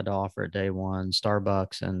McDonald's had to offer it day one,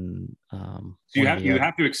 Starbucks, and so you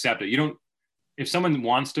have to accept it. You don't. If someone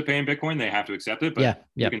wants to pay in Bitcoin, they have to accept it. But yeah,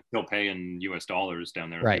 you can still pay in US dollars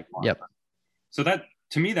down there. Right. Yep. So that,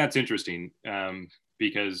 to me, that's interesting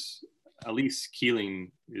because Elise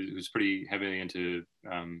Keeling, who's pretty heavily into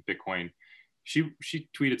Bitcoin, she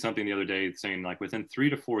tweeted something the other day saying like within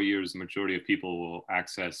 3 to 4 years, the majority of people will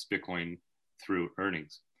access Bitcoin through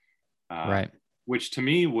earnings. Right. Which to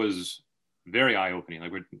me was very eye-opening.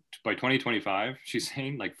 Like by 2025, she's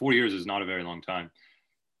saying like 4 years is not a very long time.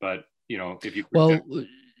 But, if you...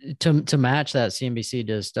 to match that, CNBC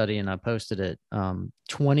did a study and I posted it.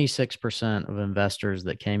 26% of investors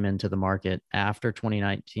that came into the market after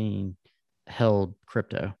 2019 held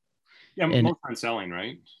crypto. Yeah, most aren't selling,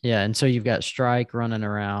 right? Yeah, and so you've got Strike running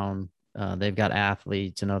around. They've got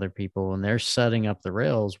athletes and other people, and they're setting up the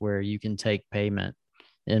rails where you can take payment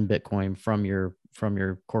in Bitcoin from your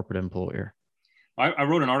corporate employer. I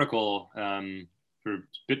wrote an article for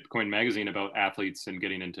Bitcoin Magazine about athletes and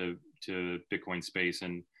getting into Bitcoin space,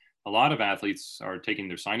 and a lot of athletes are taking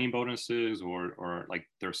their signing bonuses or like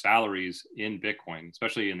their salaries in Bitcoin,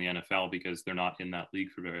 especially in the NFL, because they're not in that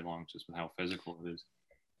league for very long, just with how physical it is.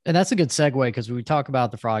 And that's a good segue because we talk about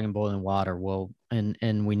the frog in boiling water. Well,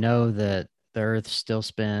 and we know that the earth still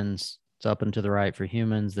spins. It's up and to the right for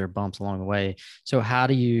humans. There are bumps along the way. So how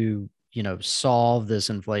do you solve this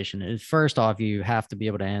inflation? First off, you have to be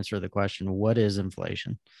able to answer the question, what is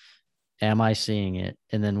inflation? Am I seeing it?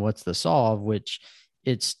 And then what's the solve, which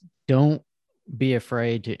it's don't be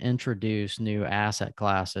afraid to introduce new asset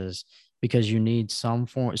classes because you need some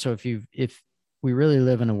form. So if we really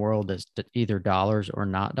live in a world that's either dollars or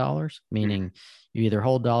not dollars, meaning you either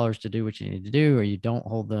hold dollars to do what you need to do, or you don't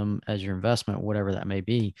hold them as your investment, whatever that may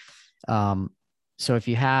be. So if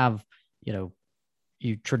you have,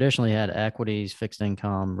 you traditionally had equities, fixed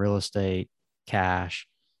income, real estate, cash.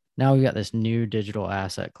 Now we've got this new digital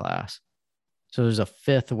asset class. So there's a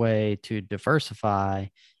fifth way to diversify.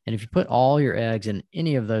 And if you put all your eggs in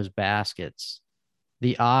any of those baskets,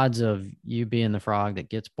 the odds of you being the frog that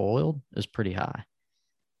gets boiled is pretty high.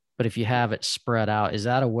 But if you have it spread out, is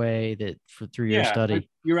that a way that through your study?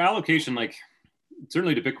 Your allocation, like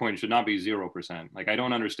certainly to Bitcoin, should not be 0%. Like I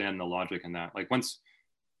don't understand the logic in that. Like once,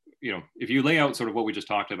 if you lay out sort of what we just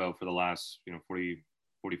talked about for the last, 40,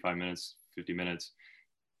 45 minutes, 50 minutes,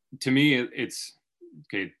 to me, it's,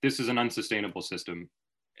 okay, this is an unsustainable system.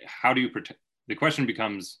 How do you protect? The question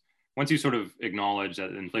becomes, once you sort of acknowledge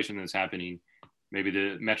that inflation is happening, maybe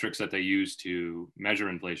the metrics that they use to measure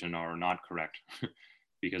inflation are not correct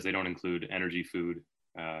because they don't include energy, food.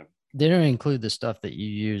 They don't include the stuff that you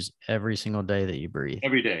use every single day that you breathe.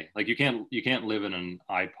 Every day. Like you can't live in an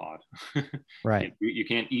iPod. Right. You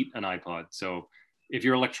can't eat an iPod. So if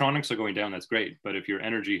your electronics are going down, that's great. But if your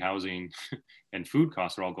energy, housing, and food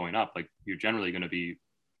costs are all going up, like you're generally going to be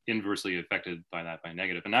inversely affected by that, by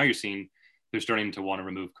negative. And now you're seeing they're starting to want to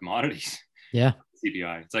remove commodities. Yeah.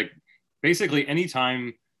 CPI. It's like basically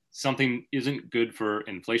anytime something isn't good for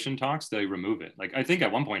inflation talks, they remove it. Like I think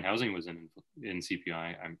at one point housing was in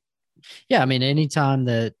CPI. Yeah. I mean, anytime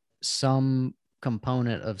that some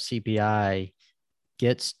component of CPI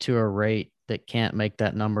gets to a rate that can't make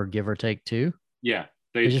that number give or take two, yeah,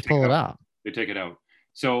 they just pull it out. They take it out.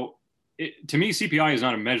 So to me, CPI is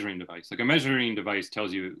not a measuring device. Like a measuring device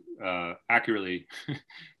tells you accurately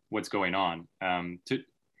what's going on.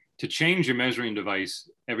 To change your measuring device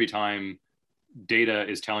every time data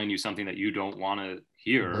is telling you something that you don't want to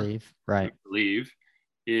hear, believe,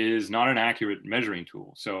 is not an accurate measuring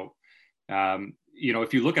tool. So,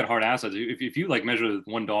 if you look at hard assets, if you like measure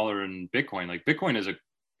 $1 in Bitcoin, like Bitcoin is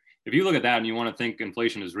if you look at that and you want to think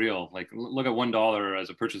inflation is real, like look at $1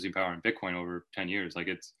 as a purchasing power in Bitcoin over 10 years. Like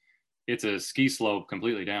it's a ski slope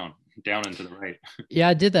completely down and to the right. Yeah,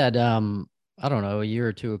 I did that. I don't know, a year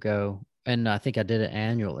or two ago, and I think I did it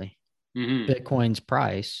annually. Mm-hmm. Bitcoin's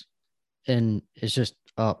price, and it's just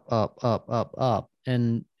up, up, up, up, up,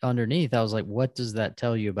 and underneath, I was like, what does that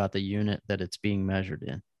tell you about the unit that it's being measured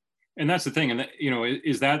in? And that's the thing. And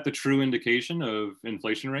is that the true indication of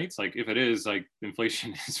inflation rates? Like if it is, like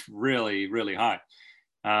inflation is really, really high.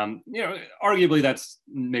 Arguably that's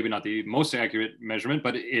maybe not the most accurate measurement,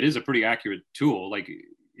 but it is a pretty accurate tool. Like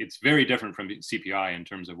it's very different from CPI in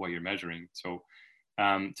terms of what you're measuring. So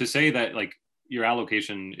to say that like your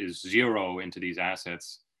allocation is zero into these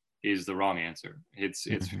assets is the wrong answer. It's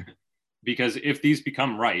because if these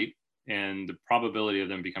become right, and the probability of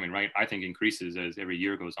them becoming right, I think, increases as every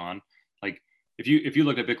year goes on. Like if you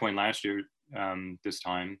look at Bitcoin last year, this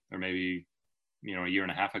time, or maybe a year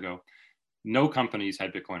and a half ago, no companies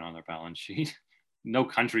had Bitcoin on their balance sheet. No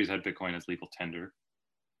countries had Bitcoin as legal tender.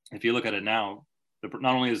 If you look at it now,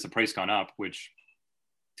 not only has the price gone up, which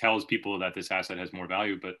tells people that this asset has more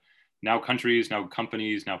value, but now countries, now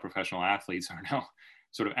companies, now professional athletes are now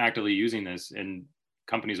sort of actively using this, and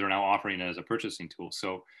companies are now offering it as a purchasing tool.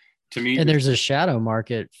 So to me, and there's a shadow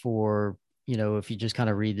market for, if you just kind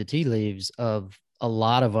of read the tea leaves, of a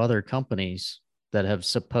lot of other companies that have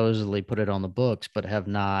supposedly put it on the books, but have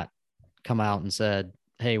not come out and said,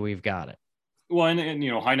 hey, we've got it. Well,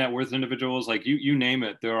 and high net worth individuals, like you name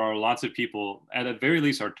it, there are lots of people at the very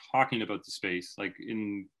least are talking about the space. Like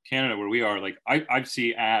in Canada where we are, like I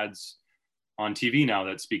see ads on TV now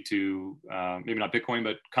that speak to maybe not Bitcoin,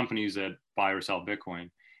 but companies that buy or sell Bitcoin.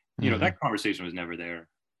 That conversation was never there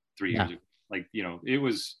 3 years ago. Like, it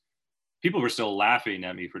was, people were still laughing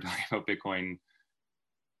at me for talking about Bitcoin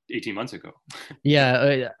 18 months ago.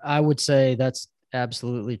 Yeah, I would say that's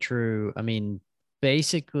absolutely true. I mean,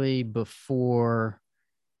 basically before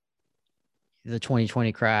the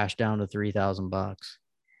 2020 crash down to $3,000.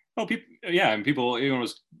 Oh, and people, it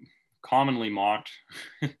was commonly mocked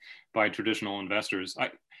by traditional investors.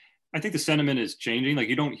 I think the sentiment is changing. Like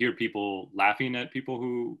you don't hear people laughing at people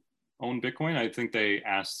who own Bitcoin. I think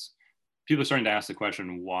people are starting to ask the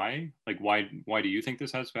question, why? Like, why do you think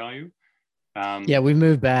this has value? Yeah, we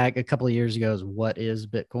moved back a couple of years ago. What is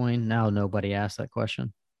Bitcoin? Now nobody asks that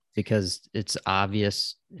question because it's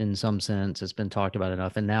obvious in some sense. It's been talked about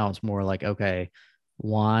enough. And now it's more like, okay,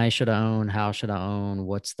 why should I own? How should I own?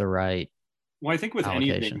 What's the right Well, I think with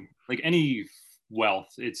allocation? Anything, like any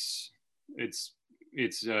wealth, it's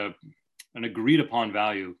an agreed upon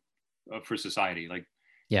value for society. Like,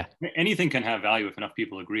 yeah, anything can have value if enough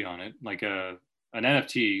people agree on it. Like an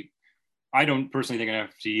NFT, I don't personally think an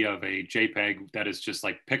NFT of a JPEG that is just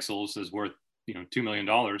like pixels is worth $2 million,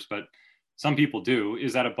 but some people do.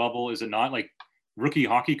 Is that a bubble? Is it not? Like rookie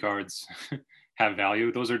hockey cards have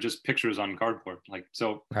value. Those are just pictures on cardboard. Like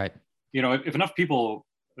so, right? If enough people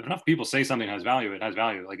say something has value, it has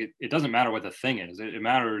value. Like it doesn't matter what the thing is. It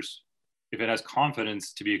matters if it has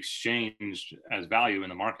confidence to be exchanged as value in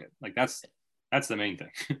the market. Like that's the main thing.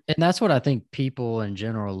 And that's what I think people in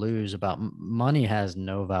general lose about money. Has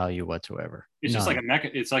no value whatsoever. It's just like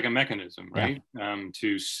it's like a mechanism, right? Yeah.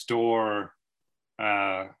 To store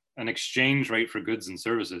an exchange rate for goods and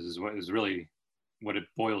services is really what it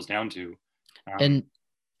boils down to. And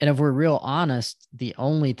if we're real honest, the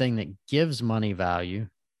only thing that gives money value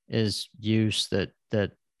is use that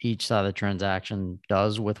each side of the transaction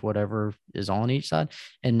does with whatever is on each side.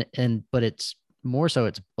 But it's more so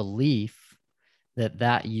it's belief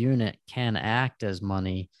that unit can act as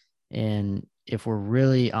money. And if we're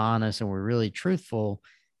really honest and we're really truthful,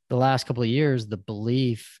 the last couple of years, the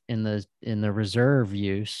belief in the reserve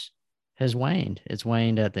use has waned. It's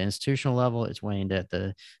waned at the institutional level. It's waned at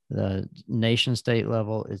the nation state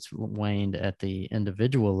level. It's waned at the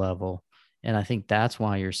individual level. And I think that's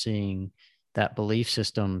why you're seeing that belief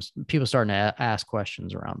systems, people starting to ask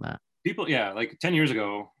questions around that. People, yeah, like 10 years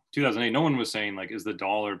ago, 2008, no one was saying like, is the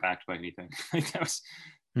dollar backed by anything? Like that was,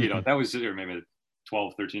 Mm-mm. that was, or maybe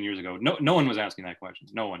 12, 13 years ago. No one was asking that question.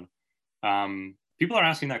 No one. People are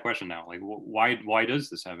asking that question now. Like, why does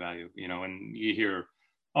this have value? And you hear,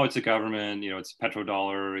 oh, it's a government, it's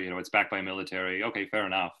petrodollar, it's backed by military. Okay, fair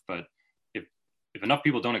enough. But if enough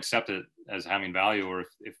people don't accept it as having value, or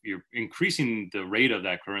if you're increasing the rate of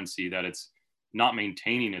that currency, that it's not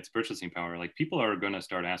maintaining its purchasing power, like people are going to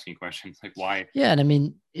start asking questions like why. Yeah. And I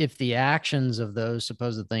mean, if the actions of those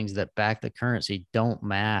supposed things that back the currency don't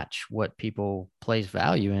match what people place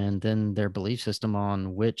value in, then their belief system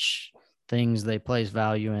on which things they place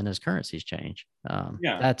value in as currencies change.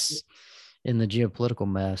 Yeah. That's in the geopolitical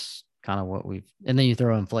mess, kind of what and then you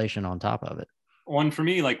throw inflation on top of it. One for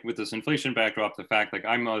me, like with this inflation backdrop, the fact like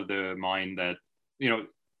I'm of the mind that,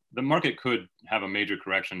 the market could have a major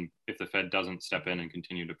correction if the Fed doesn't step in and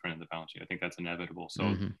continue to print the balance sheet. I think that's inevitable.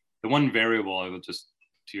 So the one variable I will just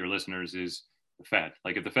to your listeners is the Fed.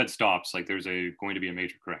 Like if the Fed stops, like there's going to be a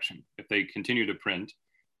major correction. If they continue to print,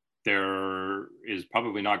 there is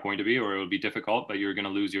probably not going to be, or it will be difficult, but you're going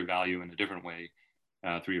to lose your value in a different way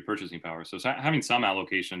through your purchasing power. So having some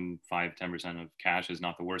allocation, 5-10% of cash is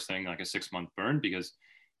not the worst thing, like a 6-month burn, because,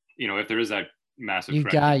 if there is that massive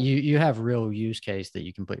you have real use case that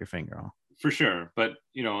you can put your finger on. For sure. But,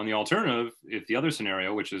 on the alternative, if the other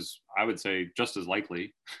scenario, which is, I would say, just as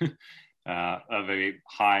likely of a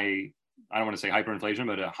high, I don't want to say hyperinflation,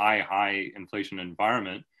 but a high inflation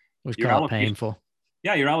environment, was called painful.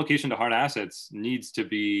 Yeah, your allocation to hard assets needs to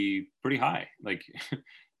be pretty high. Like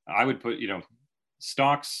I would put,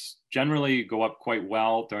 stocks generally go up quite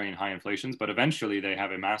well during high inflations, but eventually they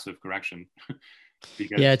have a massive correction.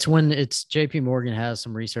 Yeah, it's when JP Morgan has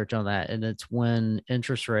some research on that, and it's when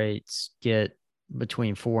interest rates get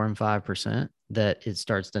between 4 and 5% that it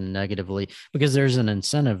starts to negatively, because there's an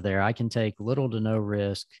incentive there. I can take little to no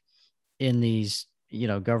risk in these,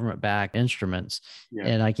 government backed instruments,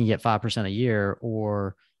 and I can get 5% a year,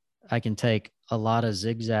 or I can take a lot of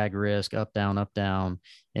zigzag risk up, down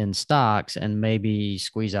in stocks and maybe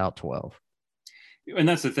squeeze out 12. And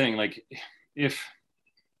that's the thing. Like if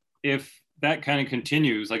that kind of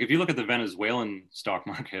continues, like if you look at the Venezuelan stock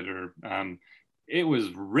market, or it was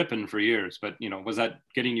ripping for years, but was that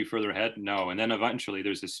getting you further ahead? No. And then eventually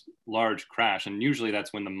there's this large crash, and usually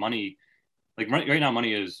that's when the money, like right now,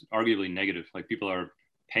 money is arguably negative. Like people are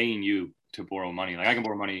paying you to borrow money. Like I can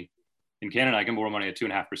borrow money in Canada, I can borrow money at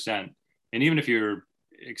 2.5%, and even if you're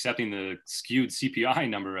accepting the skewed CPI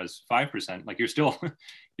number as 5%, like you're still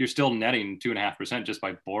netting 2.5% just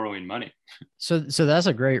by borrowing money. So that's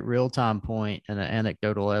a great real-time point and an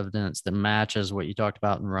anecdotal evidence that matches what you talked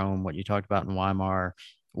about in Rome, what you talked about in Weimar,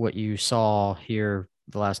 what you saw here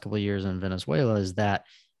the last couple of years in Venezuela, is that,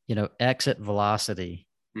 exit velocity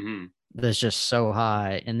that's just so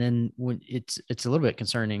high. And then when it's a little bit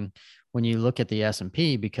concerning when you look at the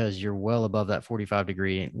S&P, because you're well above that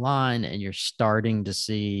 45-degree line and you're starting to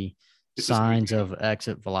see signs of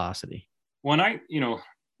exit velocity. When I,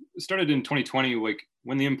 started in 2020, like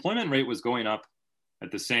when the employment rate was going up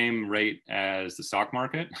at the same rate as the stock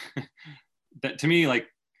market, that to me, like,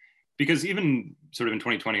 because even sort of in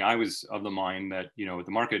 2020, I was of the mind that, the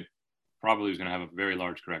market probably was going to have a very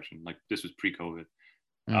large correction. Like this was pre-COVID.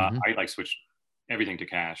 I like switched everything to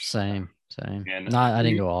cash. Same. And I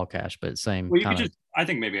didn't go all cash, but same. Well, you could just, I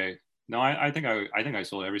think maybe I think I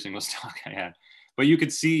sold every single stock I had, but you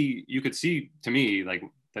could see to me like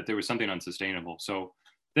that there was something unsustainable. So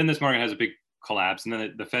then this market has a big collapse, and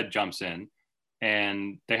then the Fed jumps in,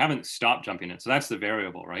 and they haven't stopped jumping in. So that's the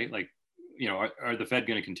variable, right? Like, are the Fed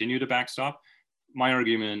going to continue to backstop? My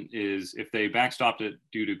argument is if they backstopped it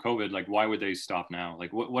due to COVID, like why would they stop now?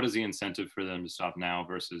 Like what is the incentive for them to stop now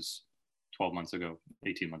versus 12 months ago,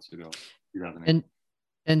 18 months ago, 2008?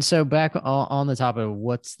 And so back on the topic of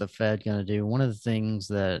what's the Fed going to do, one of the things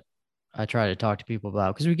that I try to talk to people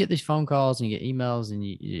about, because we get these phone calls and you get emails and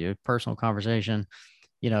you personal conversation,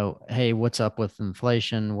 hey, what's up with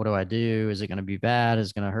inflation? What do I do? Is it going to be bad? Is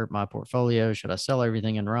it going to hurt my portfolio? Should I sell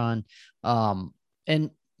everything and run?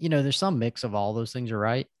 And there's some mix of all those things are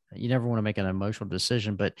right. You never want to make an emotional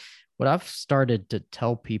decision, but what I've started to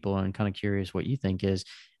tell people, and kind of curious what you think, is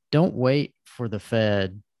don't wait for the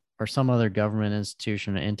Fed or some other government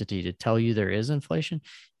institution or entity to tell you there is inflation.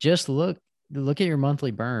 Just look at your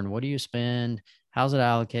monthly burn. What do you spend? How's it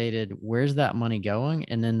allocated? Where's that money going?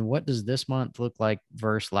 And then what does this month look like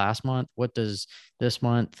versus last month? What does this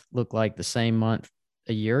month look like the same month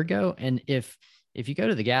a year ago? And if you go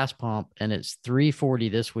to the gas pump and it's 340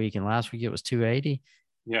 this week and last week it was 280,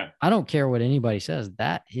 Yeah. I don't care what anybody says.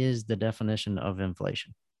 That is the definition of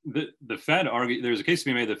inflation. The Fed there's a case to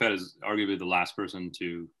be made. The Fed is arguably the last person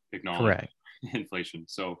to acknowledge Correct. inflation.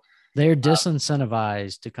 So They're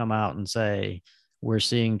disincentivized to come out and say we're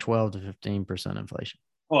seeing 12 to 15% inflation.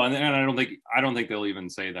 well, and I don't think they'll even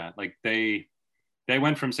say that. Like they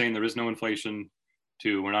went from saying there is no inflation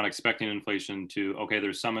to we're not expecting inflation to okay,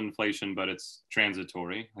 there's some inflation, but it's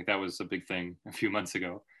transitory. Like that was a big thing a few months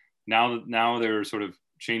ago. Now they're sort of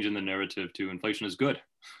changing the narrative to inflation is good.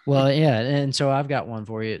 Well, yeah. And so I've got one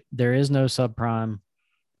for you. There is no subprime.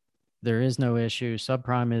 There is no issue.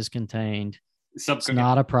 Subprime is contained. It's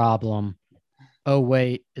not a problem. Oh,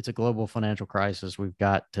 wait, it's a global financial crisis. We've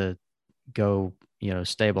got to go,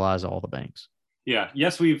 stabilize all the banks. Yeah.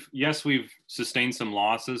 Yes, we've sustained some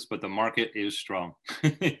losses, but the market is strong.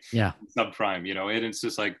 Yeah. Subprime, and it's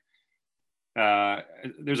just like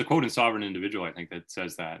there's a quote in Sovereign Individual, I think, that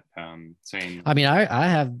says that, saying. I mean, I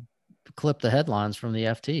have clipped the headlines from the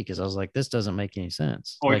FT because I was like, this doesn't make any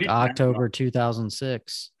sense. Like October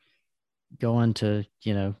 2006 going to,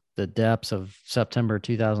 the depths of September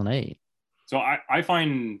 2008. So I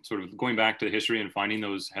find sort of going back to history and finding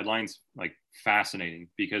those headlines like fascinating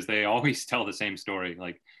because they always tell the same story.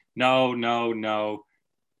 Like, no,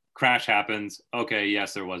 crash happens. Okay,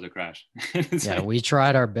 yes, there was a crash. Yeah, like, we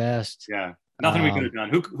tried our best. Yeah, nothing we could have done.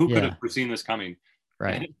 Who could have foreseen this coming?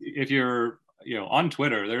 Right. If you're on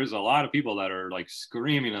Twitter, there's a lot of people that are like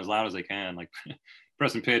screaming as loud as they can. Like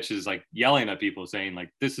Preston Pitch is like yelling at people saying like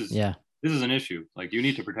this is an issue. Like you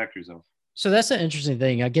need to protect yourself. So that's an interesting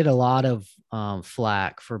thing. I get a lot of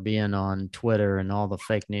flack for being on Twitter and all the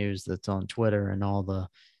fake news that's on Twitter and all the,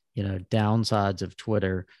 downsides of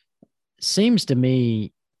Twitter. Seems to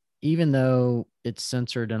me, even though it's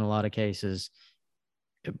censored in a lot of cases,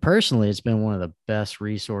 personally, it's been one of the best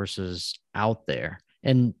resources out there.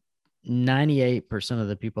 And 98% of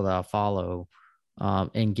the people that I follow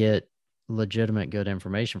and get legitimate good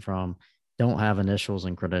information from don't have initials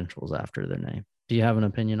and credentials after their name. Do you have an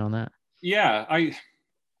opinion on that? Yeah,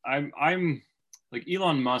 I'm like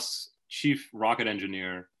Elon Musk's chief rocket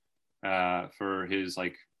engineer for his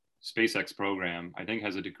like SpaceX program. I think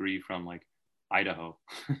has a degree from like Idaho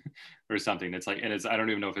or something. It's like, and I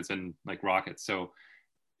don't even know if it's in like rockets. So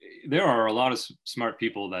there are a lot of smart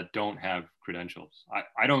people that don't have credentials.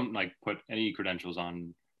 I don't like put any credentials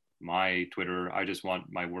on my Twitter. I just want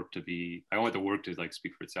my work I want the work to like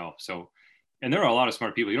speak for itself. So. And there are a lot of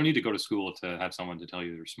smart people. You don't need to go to school to have someone to tell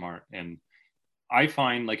you you're smart. And I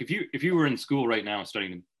find like if you were in school right now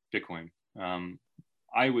studying Bitcoin,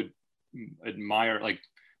 I would admire like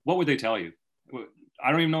what would they tell you?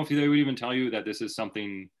 I don't even know if they would even tell you that this is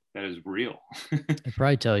something that is real. They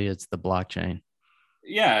probably tell you it's the blockchain.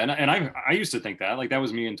 Yeah, and I used to think that like that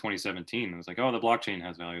was me in 2017. I was like, oh, the blockchain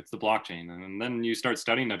has value. It's the blockchain, and then you start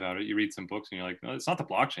studying about it. You read some books, and you're like, no, it's not the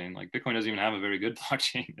blockchain. Like Bitcoin doesn't even have a very good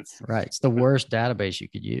blockchain. It's right. It's the worst database you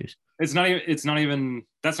could use. It's not even.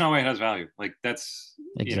 That's not why it has value. Like that's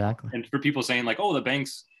exactly. And for people saying like, oh,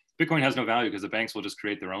 Bitcoin has no value because the banks will just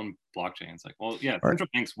create their own blockchain. It's like, well, yeah, central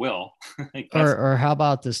banks will. Like or how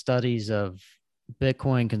about the studies of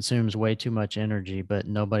Bitcoin consumes way too much energy, but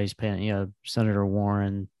nobody's paying, Senator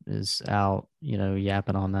Warren is out,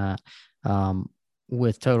 yapping on that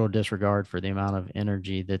with total disregard for the amount of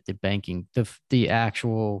energy that the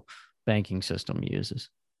actual banking system uses.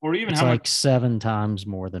 Or even it's like 7 times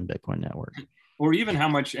more than Bitcoin network. Or even how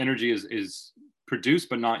much energy is produced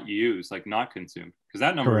but not used, like not consumed. Because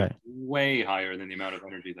that number is way higher than the amount of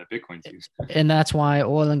energy that Bitcoin's used. And that's why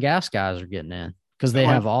oil and gas guys are getting in. Because they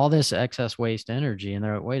have all this excess waste energy and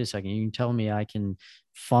they're like, wait a second, you can tell me I can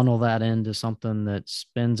funnel that into something that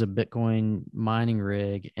spins a Bitcoin mining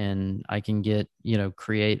rig and I can get,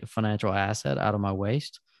 create a financial asset out of my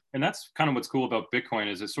waste. And that's kind of what's cool about Bitcoin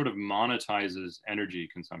is it sort of monetizes energy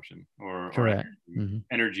consumption or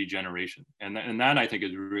energy generation. And that I think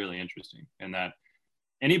is really interesting. And that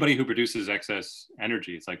anybody who produces excess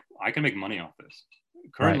energy, it's like, I can make money off this.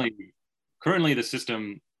 Currently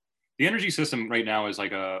the energy system right now is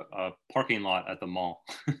like a parking lot at the mall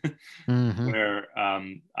where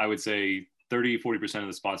I would say 30-40% of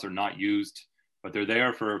the spots are not used, but they're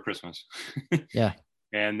there for Christmas. Yeah.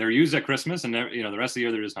 And they're used at Christmas and the rest of the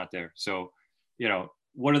year they're just not there. So,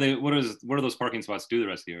 what do those parking spots do the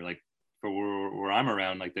rest of the year? Like for where I'm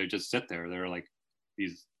around, like they just sit there. They're like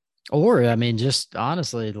these Or, I mean, just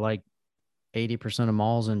honestly, like 80% of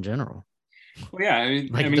malls in general, Well, yeah, I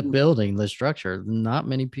like the mean, building, the structure, not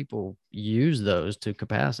many people use those to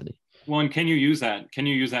capacity. well, and can you use that? Can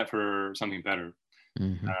you use that for something better?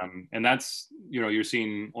 Mm-hmm. And that's, you're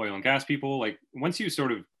seeing oil and gas people, like once you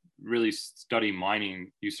sort of really study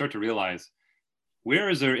mining, you start to realize where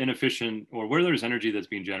is there inefficient, or where there's energy that's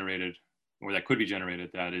being generated or that could be generated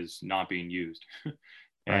that is not being used.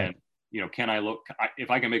 Right. And, can I look,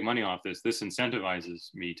 if I can make money off this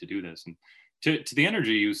incentivizes me to do this. And to the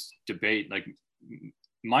energy use debate, like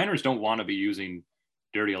miners don't want to be using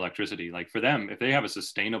dirty electricity. Like for them, if they have a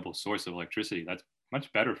sustainable source of electricity, that's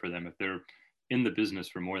much better for them if they're in the business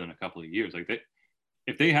for more than a couple of years. Like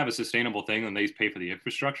if they have a sustainable thing and they pay for the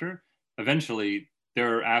infrastructure, eventually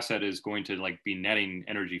their asset is going to like be netting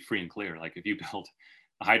energy free and clear. Like if you build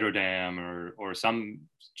a hydro dam or some,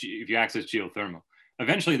 if you access geothermal,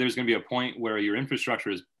 eventually there's going to be a point where your infrastructure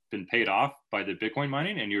has been paid off by the Bitcoin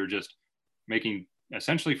mining and you're just making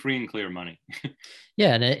essentially free and clear money.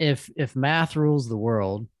 Yeah, and if math rules the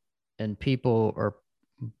world and people are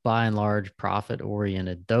by and large profit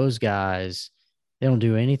oriented, those guys, they don't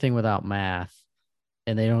do anything without math,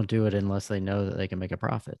 and they don't do it unless they know that they can make a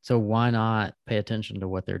profit. So why not pay attention to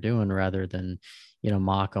what they're doing rather than,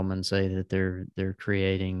 mock them and say that they're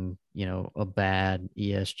creating, a bad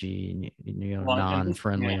ESG, Well,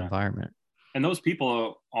 non-friendly yeah, environment. and those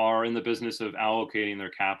people are in the business of allocating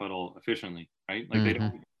their capital efficiently, right? Like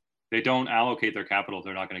Mm-hmm. they don't allocate their capital if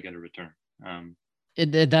they're not going to get a return. Um,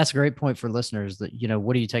 That's a great point for listeners that,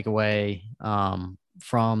 what do you take away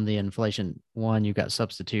from the inflation? One, you've got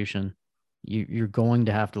substitution. You're going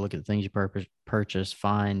to have to look at the things you purchase,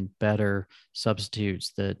 find better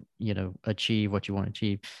substitutes that, achieve what you want to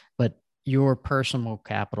achieve. But your personal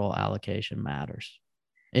capital allocation matters.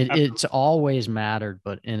 It's always mattered,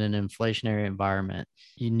 but in an inflationary environment,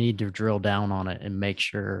 you need to drill down on it and make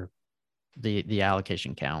sure the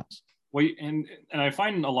allocation counts. well, and I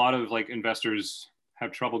find a lot of like investors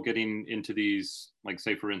have trouble getting into these, like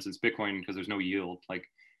say for instance Bitcoin, because there's no yield. Like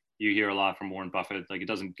you hear a lot from Warren Buffett, like it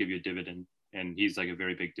doesn't give you a dividend, and he's like a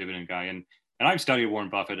very big dividend guy. And I've studied Warren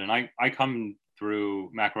Buffett, and I come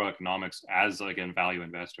through macroeconomics as like a value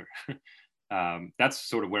investor. That's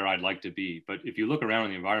sort of where I'd like to be. But if you look around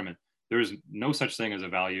in the environment, there's no such thing as a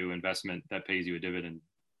value investment that pays you a dividend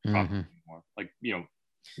probably Mm-hmm. anymore. Like,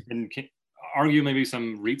 and argue maybe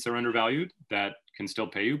some REITs are undervalued that can still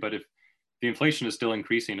pay you, but if the inflation is still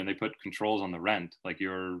increasing and they put controls on the rent, like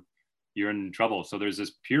you're in trouble. So there's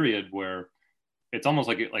this period where it's almost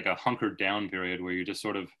like a hunkered down period where you just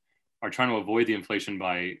sort of are trying to avoid the inflation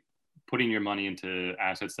by putting your money into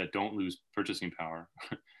assets that don't lose purchasing power,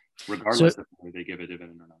 So regardless of whether they give a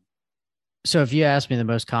dividend or not. So if you ask me the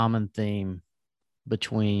most common theme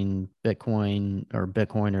between Bitcoin or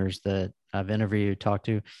Bitcoiners that I've interviewed, talked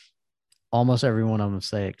to, almost every one of them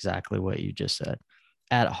say exactly what you just said.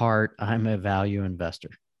 At heart, I'm a value investor.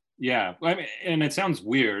 Yeah, I mean, and it sounds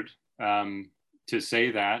weird to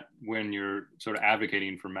say that when you're sort of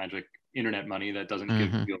advocating for magic internet money that doesn't give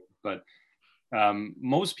Mm-hmm. yield, but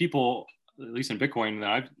most people, at least in Bitcoin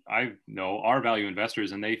that I know, are value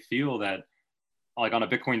investors, and they feel that like on a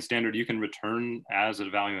Bitcoin standard, you can return as a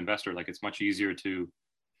value investor. Like it's much easier to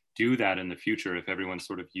do that in the future if everyone's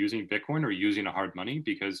sort of using Bitcoin or using a hard money,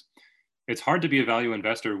 because it's hard to be a value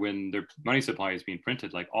investor when their money supply is being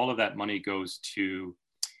printed. Like all of that money goes to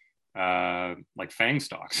like FANG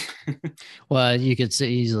stocks. Well, you could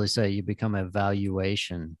easily say you become a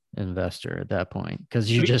valuation investor at that point because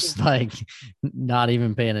you're but, just even, like not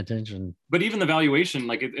even paying attention. but even the valuation,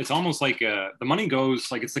 like it's almost like the money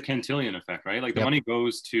goes, like it's the Cantillon effect, right? Like the Yep. money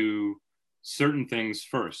goes to certain things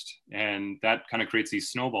first, and that kind of creates these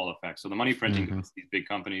snowball effects. So the money printing Mm-hmm. goes to these big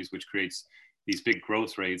companies, which creates these big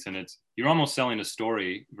growth rates, and you're almost selling a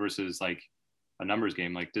story versus like a numbers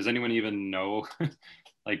game. Like, does anyone even know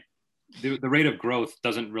like the rate of growth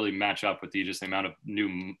doesn't really match up with the amount of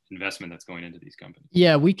new investment that's going into these companies.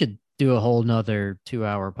 Yeah, we could do a whole nother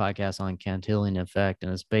 2-hour podcast on Cantillon effect.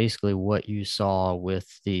 And it's basically what you saw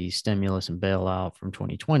with the stimulus and bailout from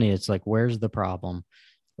 2020. It's like, where's the problem?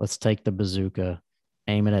 Let's take the bazooka,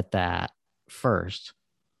 aim it at that first,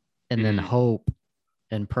 and then Mm-hmm. hope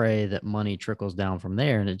and pray that money trickles down from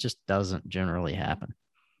there. And it just doesn't generally happen.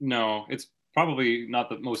 No, it's probably not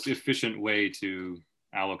the most efficient way to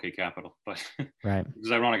allocate capital, but Right.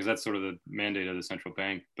 it's ironic because that's sort of the mandate of the central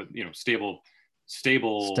bank. But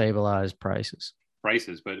stable Stabilize prices.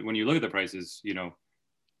 prices. But when you look at the prices,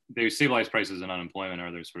 they stabilize prices and unemployment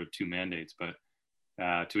are their sort of two mandates. But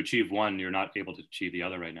to achieve one, you're not able to achieve the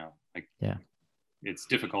other right now. Like Yeah. it's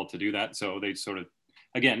difficult to do that. So they sort of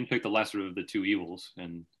again pick the lesser of the two evils,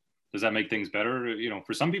 and does that make things better?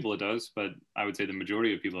 For some people it does, but I would say the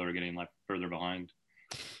majority of people are getting left further behind.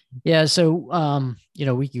 Yeah. So,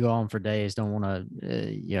 we could go on for days. Don't want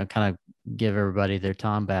to, kind of give everybody their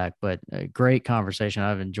time back, but a great conversation.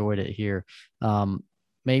 I've enjoyed it here.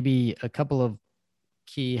 Maybe a couple of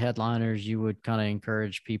key headliners you would kind of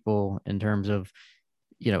encourage people in terms of,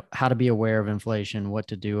 how to be aware of inflation, what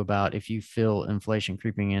to do about if you feel inflation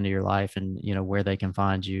creeping into your life, and, where they can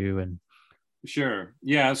find you. And Sure.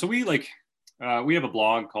 Yeah. So we have a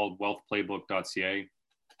blog called wealthplaybook.ca.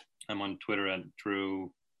 I'm on Twitter at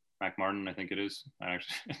Drew McMartin, I think it is. I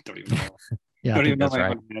actually don't even know. yeah, Don't I think even know that's my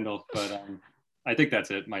right. own handle, but I think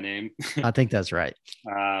that's it. My name. I think that's right.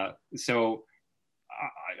 So,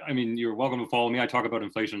 I mean, you're welcome to follow me. I talk about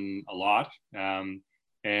inflation a lot,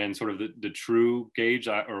 and sort of the true gauge,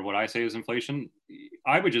 or what I say is inflation.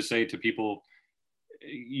 I would just say to people,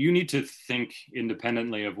 you need to think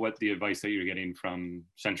independently of what the advice that you're getting from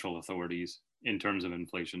central authorities in terms of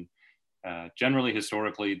inflation. Generally,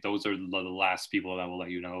 historically, those are the last people that will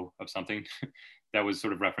let you know of something. That was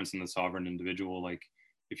sort of referenced in the sovereign individual. Like,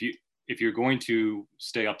 if you're going to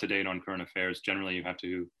stay up to date on current affairs, generally you have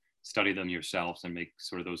to study them yourselves and make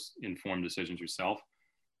sort of those informed decisions yourself.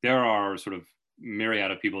 There are sort of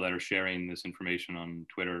myriad of people that are sharing this information on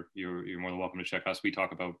Twitter. You're more than welcome to check us. We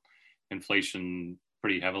talk about inflation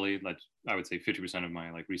pretty heavily. Like, I would say 50% of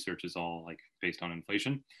my like research is all like based on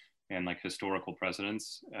inflation and like historical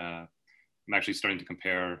precedents. I'm actually starting to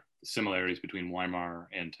compare similarities between Weimar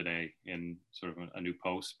and today in sort of a new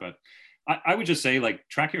post. But I would just say, like,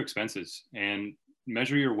 track your expenses and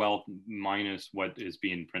measure your wealth minus what is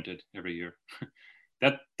being printed every year.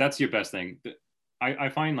 That's your best thing. I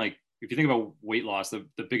find, like, if you think about weight loss, the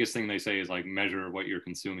biggest thing they say is like measure what you're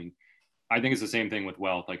consuming. I think it's the same thing with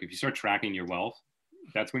wealth. Like, if you start tracking your wealth,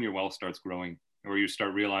 that's when your wealth starts growing, or you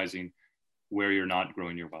start realizing where you're not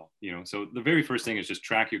growing your wealth. So the very first thing is just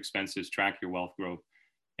track your expenses, track your wealth growth,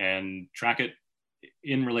 and track it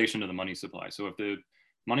in relation to the money supply. So if the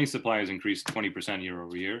money supply has increased 20% year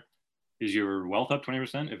over year, is your wealth up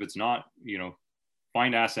 20%? If it's not,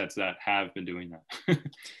 find assets that have been doing that.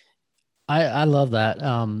 I love that.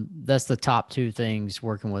 That's the top two things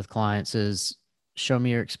working with clients is show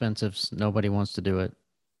me your expenses. Nobody wants to do it.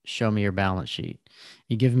 Show me your balance sheet.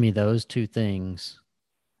 You give me those two things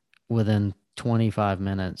within 25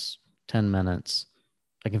 minutes, 10 minutes,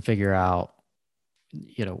 I can figure out,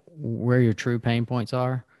 where your true pain points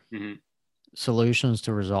are, Mm-hmm. solutions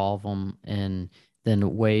to resolve them, and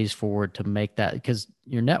then ways forward to make that, because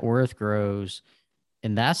your net worth grows,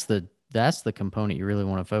 and that's the component you really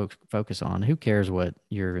want to focus on. Who cares what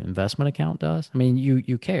your investment account does? I mean,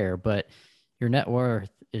 you care, but your net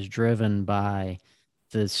worth is driven by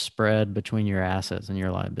the spread between your assets and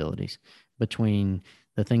your liabilities, between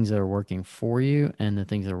the things that are working for you and the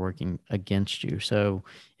things that are working against you. So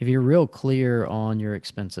if you're real clear on your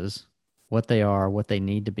expenses, what they are, what they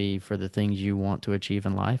need to be for the things you want to achieve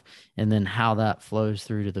in life, and then how that flows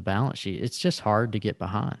through to the balance sheet, it's just hard to get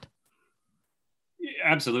behind.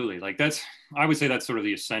 Absolutely. Like, I would say that's sort of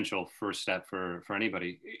the essential first step for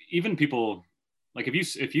anybody. Even people, like,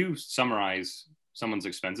 if you summarize someone's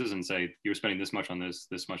expenses and say you're spending this much on this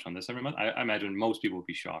much on this every month, I imagine most people would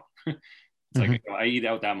be shocked. It's Mm-hmm. like, I eat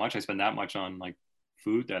out that much, I spend that much on like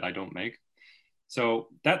food that I don't make. So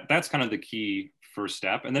that's kind of the key first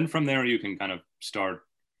step. And then from there you can kind of start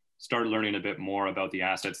learning a bit more about the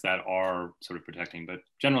assets that are sort of protecting. But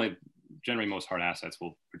generally most hard assets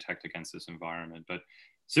will protect against this environment. But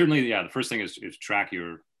certainly, yeah, the first thing is track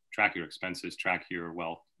your expenses, track your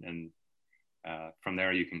wealth, and from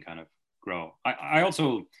there you can kind of grow.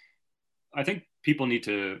 I think people need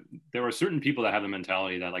to, there are certain people that have the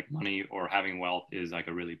mentality that like money or having wealth is like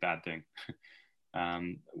a really bad thing.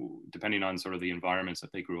 Depending on sort of the environments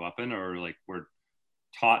that they grew up in, or like were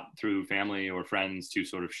taught through family or friends to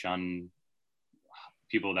sort of shun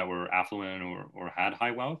people that were affluent or had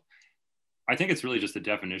high wealth. I think it's really just the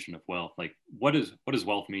definition of wealth. Like, what does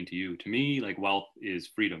wealth mean to you? To me, like, wealth is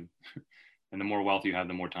freedom. And the more wealth you have,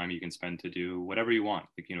 the more time you can spend to do whatever you want.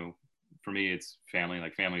 Like, for me, it's family.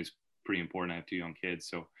 Like, family is pretty important. I have 2 young kids.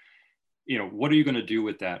 So, what are you going to do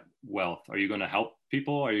with that wealth? Are you going to help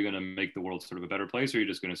people? Are you going to make the world sort of a better place? Or are you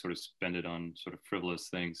just going to sort of spend it on sort of frivolous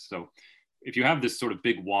things? So if you have this sort of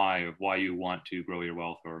big why of why you want to grow your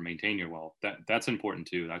wealth or maintain your wealth, that's important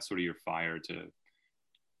too. That's sort of your fire to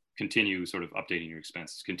continue sort of updating your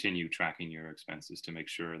expenses, continue tracking your expenses to make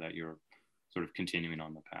sure that you're sort of continuing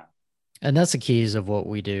on the path. And that's the keys of what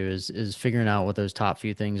we do is figuring out what those top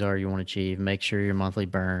few things are you want to achieve. Make sure your monthly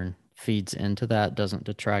burn feeds into that, doesn't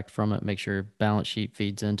detract from it. Make sure your balance sheet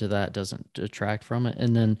feeds into that, doesn't detract from it.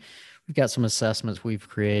 And then we've got some assessments we've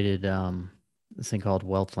created, this thing called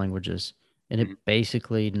Wealth Languages, and it Mhm.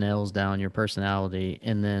 basically nails down your personality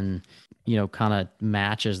and then, kind of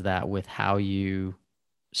matches that with how you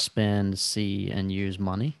spend, see, and use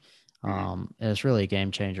money. Mhm. And it's really a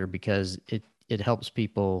game changer because it helps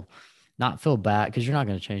people not feel bad because you're not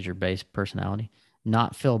going to change your base personality,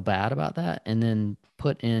 not feel bad about that, and then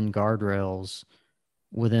put in guardrails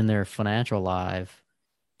within their financial life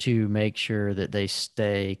to make sure that they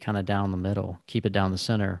stay kind of down the middle, keep it down the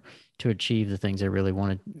center to achieve the things they really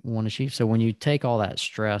want to achieve. So when you take all that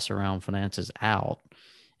stress around finances out,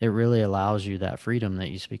 it really allows you that freedom that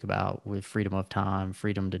you speak about, with freedom of time,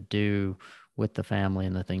 freedom to do with the family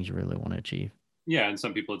and the things you really want to achieve. Yeah, and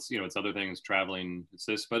some people it's other things, traveling, it's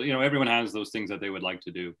this, but everyone has those things that they would like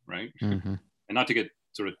to do, right? Hmm. And not to get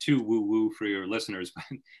sort of too woo woo for your listeners, but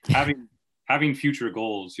having future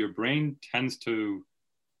goals, your brain tends to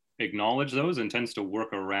acknowledge those and tends to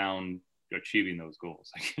work around achieving those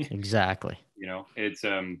goals. Exactly. It's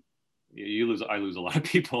I lose a lot of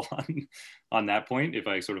people on that point if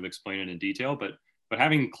I sort of explain it in detail, but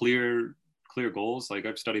having clear goals, like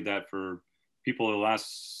I've studied that for people the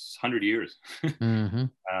last 100 years. Hmm.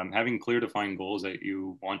 Having clear defined goals that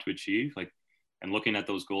you want to achieve, like, and looking at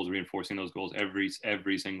those goals, reinforcing those goals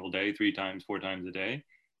every single day, 3 times, 4 times a day,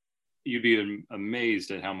 you'd be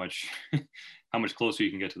amazed at how much how much closer you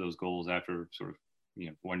can get to those goals after sort of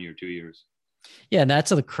 1 year, 2 years. Yeah, and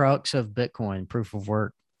that's the crux of Bitcoin proof of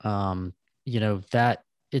work. That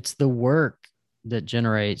it's the work that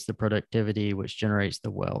generates the productivity, which generates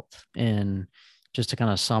the wealth. And just to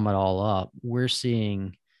kind of sum it all up, we're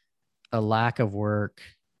seeing a lack of work.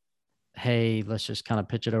 Hey, let's just kind of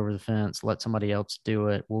pitch it over the fence, let somebody else do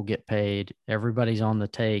it. We'll get paid. Everybody's on the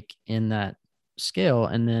take in that scale.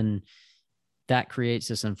 And then that creates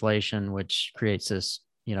this inflation, which creates this,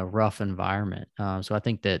 rough environment. So I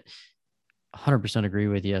think that 100% agree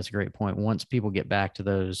with you. That's a great point. Once people get back to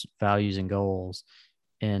those values and goals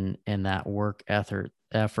and that work effort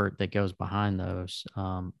that goes behind those,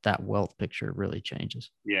 that wealth picture really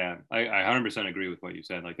changes. Yeah, I 100% agree with what you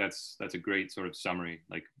said. Like that's a great sort of summary.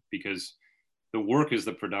 Like, because the work is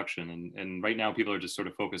the production, and right now people are just sort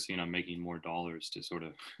of focusing on making more dollars to sort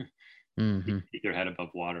of Hmm. keep their head above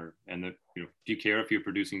water. And do you care if you're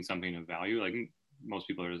producing something of value? Like, most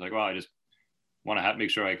people are just like, well, I just want to make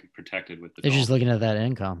sure I can protect it with the It's dollar. just looking at that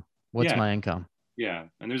income. What's Yeah, my income? yeah,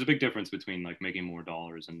 and there's a big difference between like making more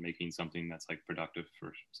dollars and making something that's like productive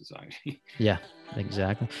for society. Yeah,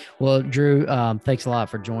 exactly. Well, Drew, thanks a lot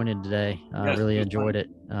for joining today. I Yes, really it was fun. enjoyed it.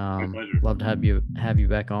 My pleasure. Love to have you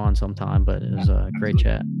back on sometime, but it was a great Absolutely.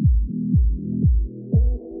 chat.